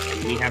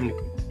and me having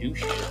to do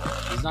shit.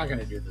 He's not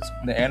gonna do this.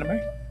 The anime?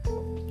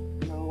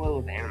 No, well,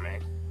 with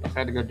anime. I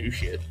had to go do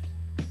shit.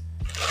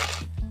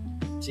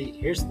 See,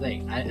 here's the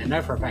thing. I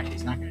know for a fact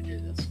he's not gonna do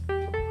this.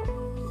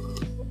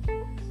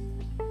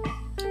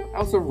 I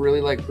also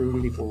really like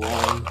proving people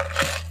wrong.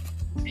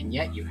 And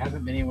yet you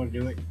haven't been able to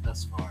do it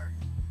thus far.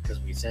 Because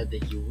we said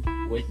that you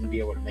wouldn't be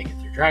able to make it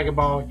through Dragon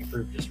Ball. You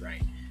proved us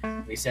right.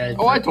 We said.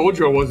 Oh, I told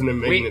you I wasn't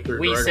making we, it through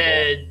we Dragon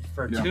said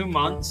for Yeah. 2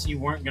 months you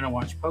weren't gonna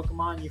watch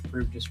Pokemon. You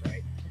proved us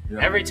right. Yeah.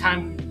 Every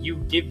time you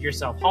give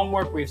yourself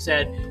homework, we've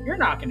said you're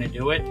not gonna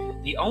do it.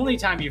 The only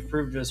time you've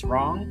proved us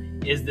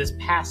wrong is this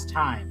past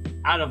time.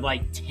 Out of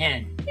like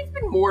 10. Ball. It's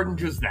been more than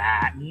just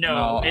that.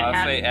 No, it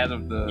I say hadn't. out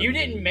of the. You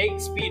didn't make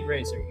Speed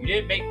Racer. You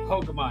didn't make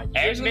Pokemon. You didn't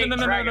Actually, make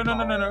no. Dragon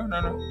Ball.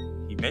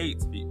 No. He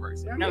made Speed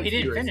Racer. No, he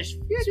didn't finish.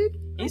 Yeah, dude.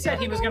 He said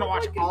he was gonna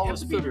watch all of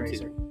Speed Episode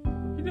Racer.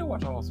 He did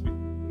watch all of Speed.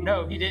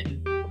 No, he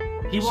didn't.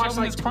 He He watched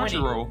showed me like his 20.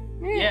 Crunchyroll.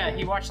 Yeah,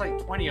 he watched like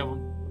 20 of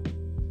them.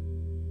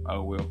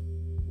 Oh well.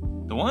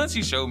 The ones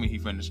he showed me, he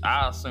finished.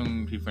 I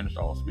assumed he finished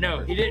all of Speed No,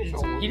 Racer. he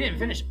didn't. He didn't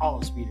finish all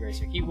of Speed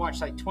Racer. He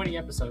watched like 20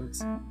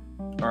 episodes.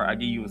 Or I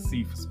give you a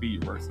C for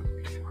Speed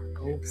Racer.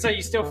 So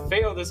you still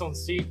failed this on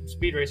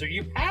Speed Racer.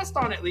 You passed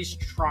on at least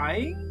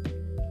trying,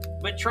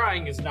 but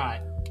trying is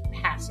not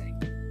passing.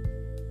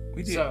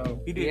 We did.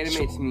 So he The did.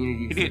 anime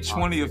community. He did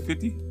 20 of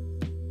 50.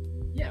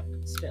 yeah,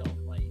 but still,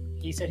 like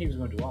he said he was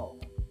going to do all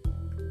of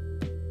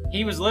them.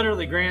 He was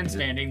literally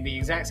grandstanding the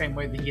exact same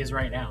way that he is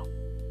right now.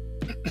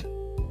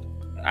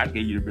 I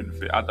gave you the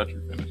benefit. I thought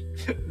you finished.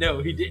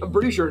 No, he didn't. I'm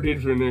pretty sure I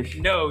did finish.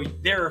 No,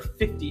 there are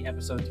 50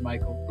 episodes,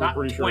 Michael, I'm not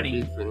pretty sure 20. I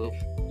did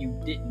finish.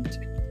 You didn't.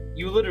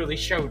 You literally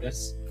showed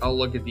us. I'll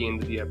look at the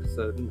end of the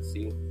episode and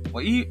see.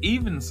 Well,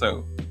 even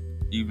so,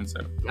 Even so,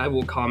 I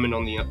will comment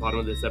on the bottom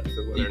of this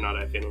episode whether or not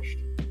I finished.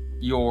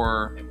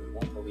 your And we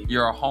won't believe it.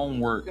 your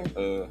homework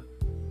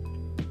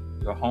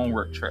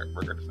track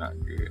record is not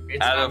good. It's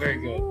not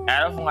very good.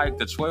 Out of like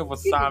the 12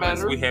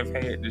 assignments better. we have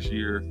had this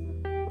year,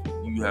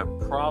 you have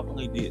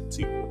probably did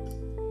 2.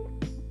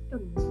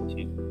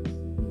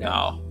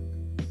 No.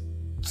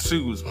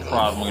 2 is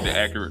probably the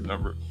accurate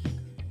number.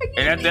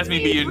 And that's me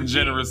being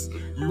generous.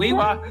 We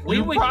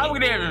would probably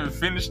didn't even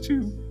finish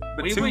 2.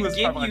 But We 2 would is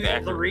give probably you the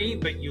accurate. 3,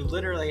 but you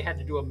literally had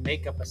to do a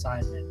makeup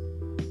assignment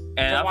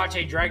And to watch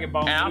a Dragon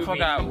Ball and I movie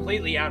forgot-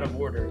 completely out of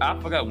order. I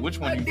forgot which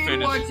one I you did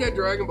finished. watch that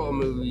Dragon Ball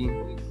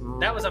movie.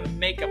 That was a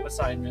makeup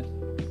assignment.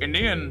 And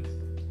then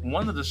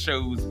one of the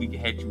shows we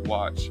had you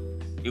watch,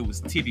 it was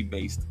titty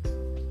based.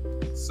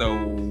 So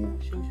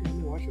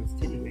Watch was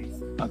titty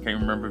based. I can't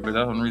remember, but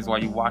that's the only reason why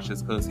you watched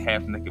this because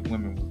half naked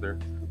women was there.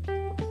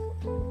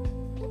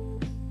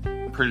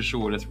 I'm pretty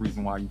sure that's the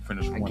reason why you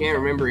finished I one. can't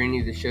remember any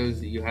of the shows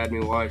that you had me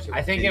watch. that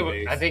I think was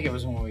titty-based. it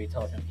was when we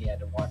told him he had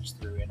to watch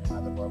through In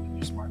Another World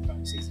with Your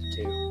Smartphone season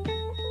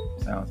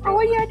 2. Sounds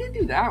Oh yeah, I did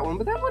do that one,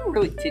 but that wasn't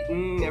really titty.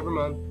 Never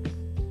mind.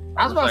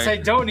 I was about to say,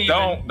 don't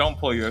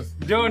play us.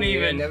 Don't Yeah,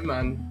 even. never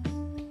mind.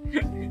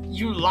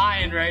 You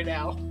lying right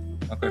now.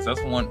 Okay, so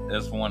that's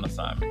one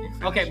assignment. You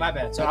finished. Okay, my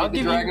bad. So I I'll did the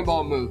give Dragon you.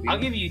 Ball movie. I'll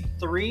give you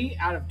 3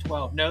 out of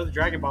 12. No, the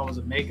Dragon Ball was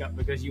a makeup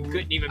because you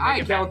couldn't even make I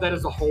it count back. that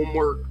as a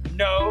homework.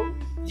 No,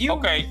 you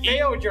Okay,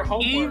 failed your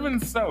homework. Even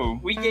so,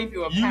 we gave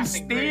you a you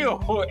passing grade.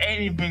 still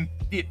ain't even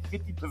did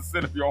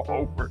 50% of your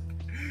homework.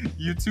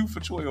 You're 2 for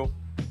 12.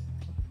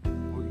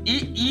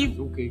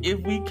 Okay. If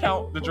we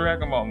count the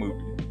Dragon Ball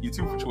movie, you're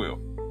 2 for 12.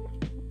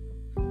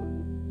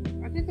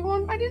 I did the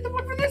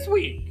one for this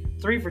week.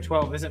 3 for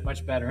 12 isn't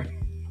much better.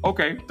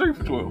 Okay, 3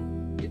 for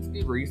 12. It's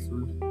the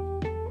racer.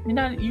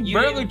 You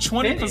barely didn't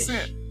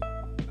 20%.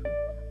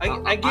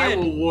 I Again,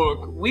 will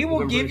look. we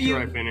will I'm give pretty sure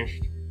you I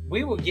finished.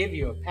 we will give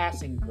you a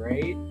passing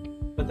grade,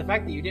 but the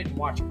fact that you didn't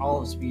watch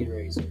all of Speed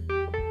Racer,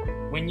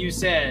 when you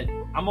said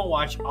I'm gonna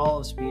watch all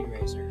of Speed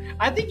Racer,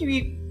 I think you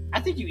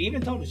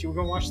even told us you were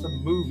gonna watch the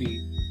movie,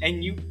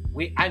 and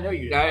I know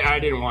you didn't. I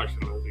didn't watch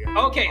the movie.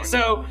 Okay,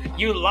 so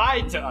you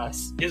lied to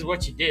us, is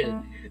what you did.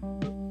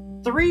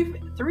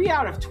 3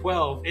 out of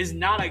 12 is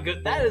not a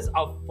good. That is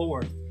a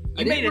 4th.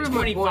 You made a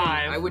 25.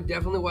 I would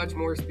definitely watch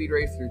more Speed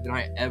Racer than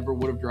I ever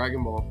would have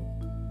Dragon Ball.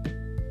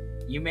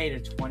 You made a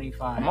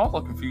 25. I'm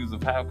also confused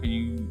of how can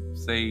you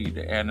say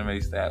the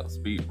anime style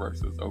Speed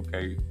versus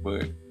okay,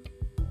 but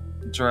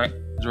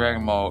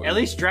Dragon Ball. At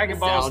least Dragon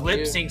Ball's Nostalgia.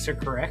 lip syncs are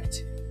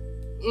correct.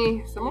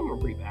 Some of them are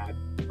pretty bad.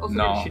 Also,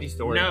 No. they're shitty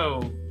story.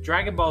 No,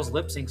 Dragon Ball's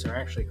lip syncs are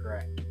actually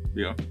correct.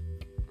 Yeah.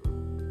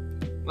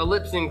 The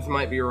lip syncs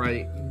might be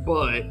right,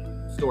 but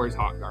story's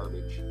hot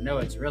garbage. No,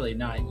 it's really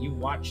not. You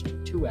watched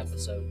 2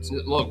 episodes.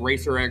 Look,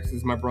 Racer X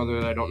is my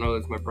brother that I don't know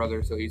is my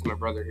brother, so he's my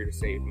brother here to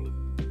save me.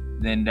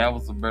 Then that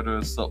was a better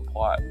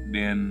subplot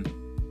than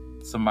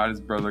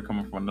somebody's brother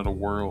coming from another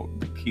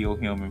world to kill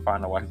him and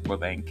find out why his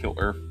brother ain't killed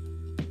Earth.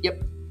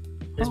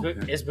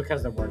 It's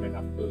because there weren't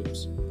enough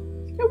boobs.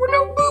 There were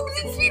no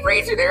boobs in Speed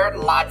Racer. There are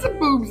lots of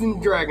boobs in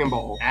Dragon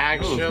Ball.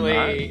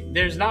 Actually,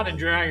 there's not in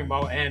Dragon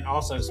Ball, and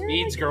also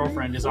Speed's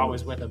girlfriend is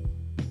always with him.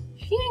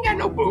 She ain't got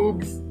no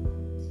boobs.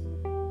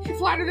 She's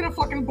flatter than a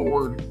fucking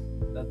board.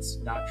 That's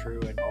not true,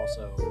 and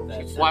also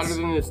She's flatter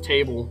than this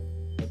table.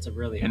 that's a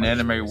really In harsh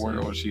anime thing to say.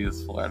 world, she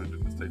is flattered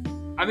in this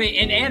table. I mean,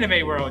 in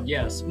anime world,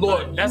 yes.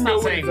 Look, but that's you not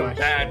know saying it's a much.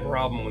 bad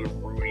problem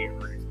when Rudy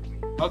agrees with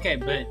me. Okay,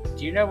 but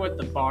do you know what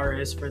the bar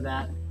is for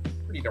that?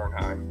 Pretty darn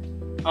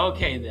high.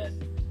 Okay, then.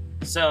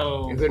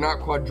 So, If they're not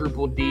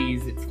quadruple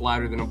D's, it's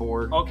flatter than a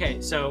board.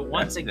 okay, so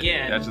once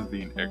again, That's just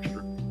being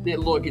extra.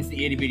 Look, it's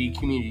the itty bitty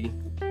community.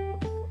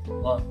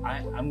 well,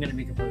 I'm going to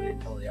be completely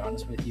and totally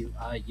honest with you.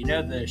 You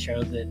know the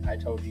show that I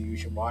told you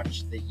should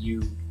watch that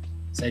you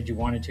said you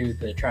wanted to,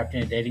 the Trapped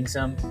in a Dating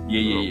Sim?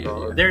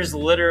 Yeah. There's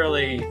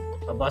literally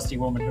a busty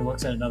woman who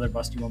looks at another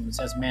busty woman and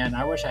says, man,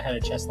 I wish I had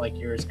a chest like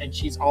yours. And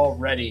she's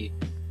already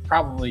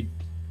probably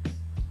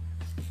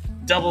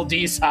double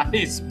D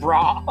size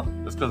bra.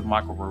 That's because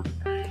Michael wrote it.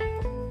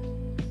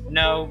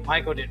 No,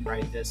 Michael didn't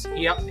write this.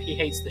 He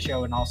hates the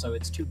show, and also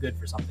it's too good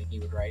for something he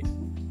would write.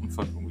 I'm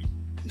fucking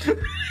weak.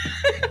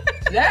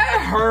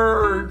 That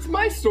hurts.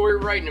 My story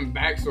writing and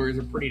backstories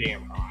are pretty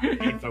damn high.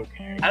 It's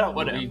okay. I don't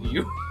believe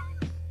you.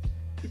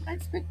 I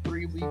spent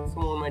 3 weeks on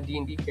one of my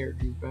D&D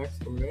characters'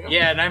 backstory.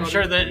 Yeah, and I'm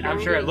sure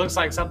it looks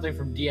like something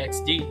from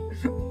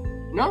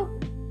DxD. No,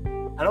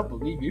 I don't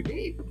believe you.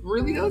 it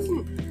really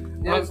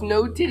doesn't. It has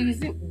no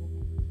titties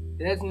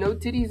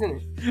in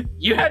it.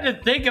 You had to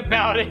think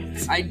about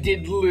it. I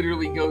did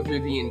literally go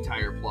through the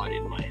entire plot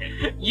in my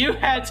head. You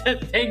had to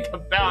think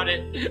about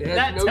it. It has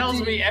That no tells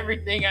teeth. me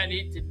everything I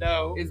need to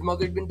know. His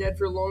mother's been dead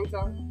for a long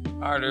time.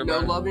 All right, No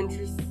everybody. love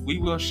interest. We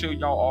will show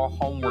y'all our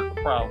homework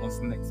problems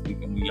next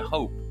week, and we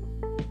hope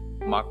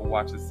Michael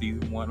watches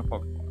season 1 of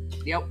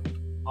Pokemon. Yep.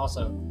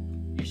 Also,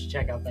 you should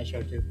check out that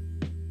show too.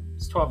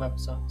 It's 12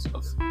 episodes.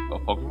 Of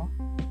Pokemon?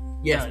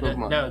 Yes, No,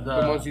 Pokemon. no,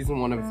 Pokemon season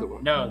 1, episode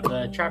 1. No,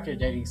 the Trapped in a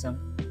Dating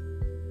Sim.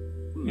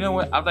 You know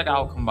what? I think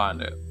I'll combine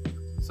that.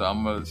 So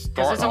I'm gonna start.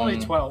 Because it's only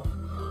 12.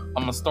 I'm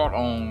gonna start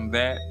on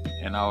that,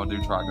 and I'll do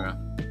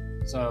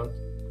Trigun. So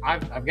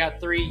I've got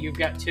 3. You've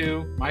got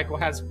 2. Michael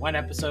has 1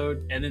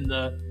 episode, and then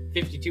the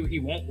 52 he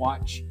won't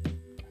watch.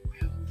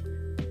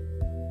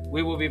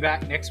 We will be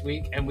back next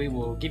week, and we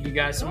will give you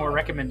guys some more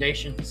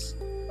recommendations.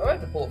 I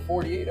have to pull a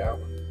 48 out.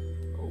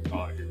 Oh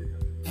God.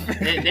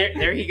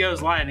 there he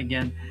goes lying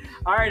again.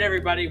 All right,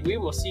 everybody. We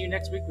will see you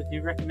next week with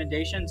new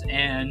recommendations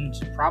and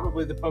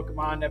probably the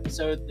Pokemon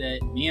episode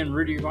that me and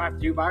Rudy are going to have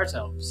to do by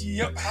ourselves.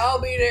 Yep.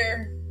 I'll be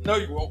there. No,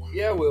 you won't.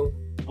 Yeah, I will.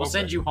 We'll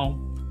send you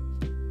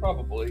home.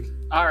 Probably.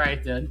 All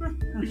right, then.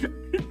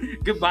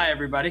 Goodbye,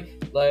 everybody.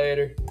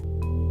 Later.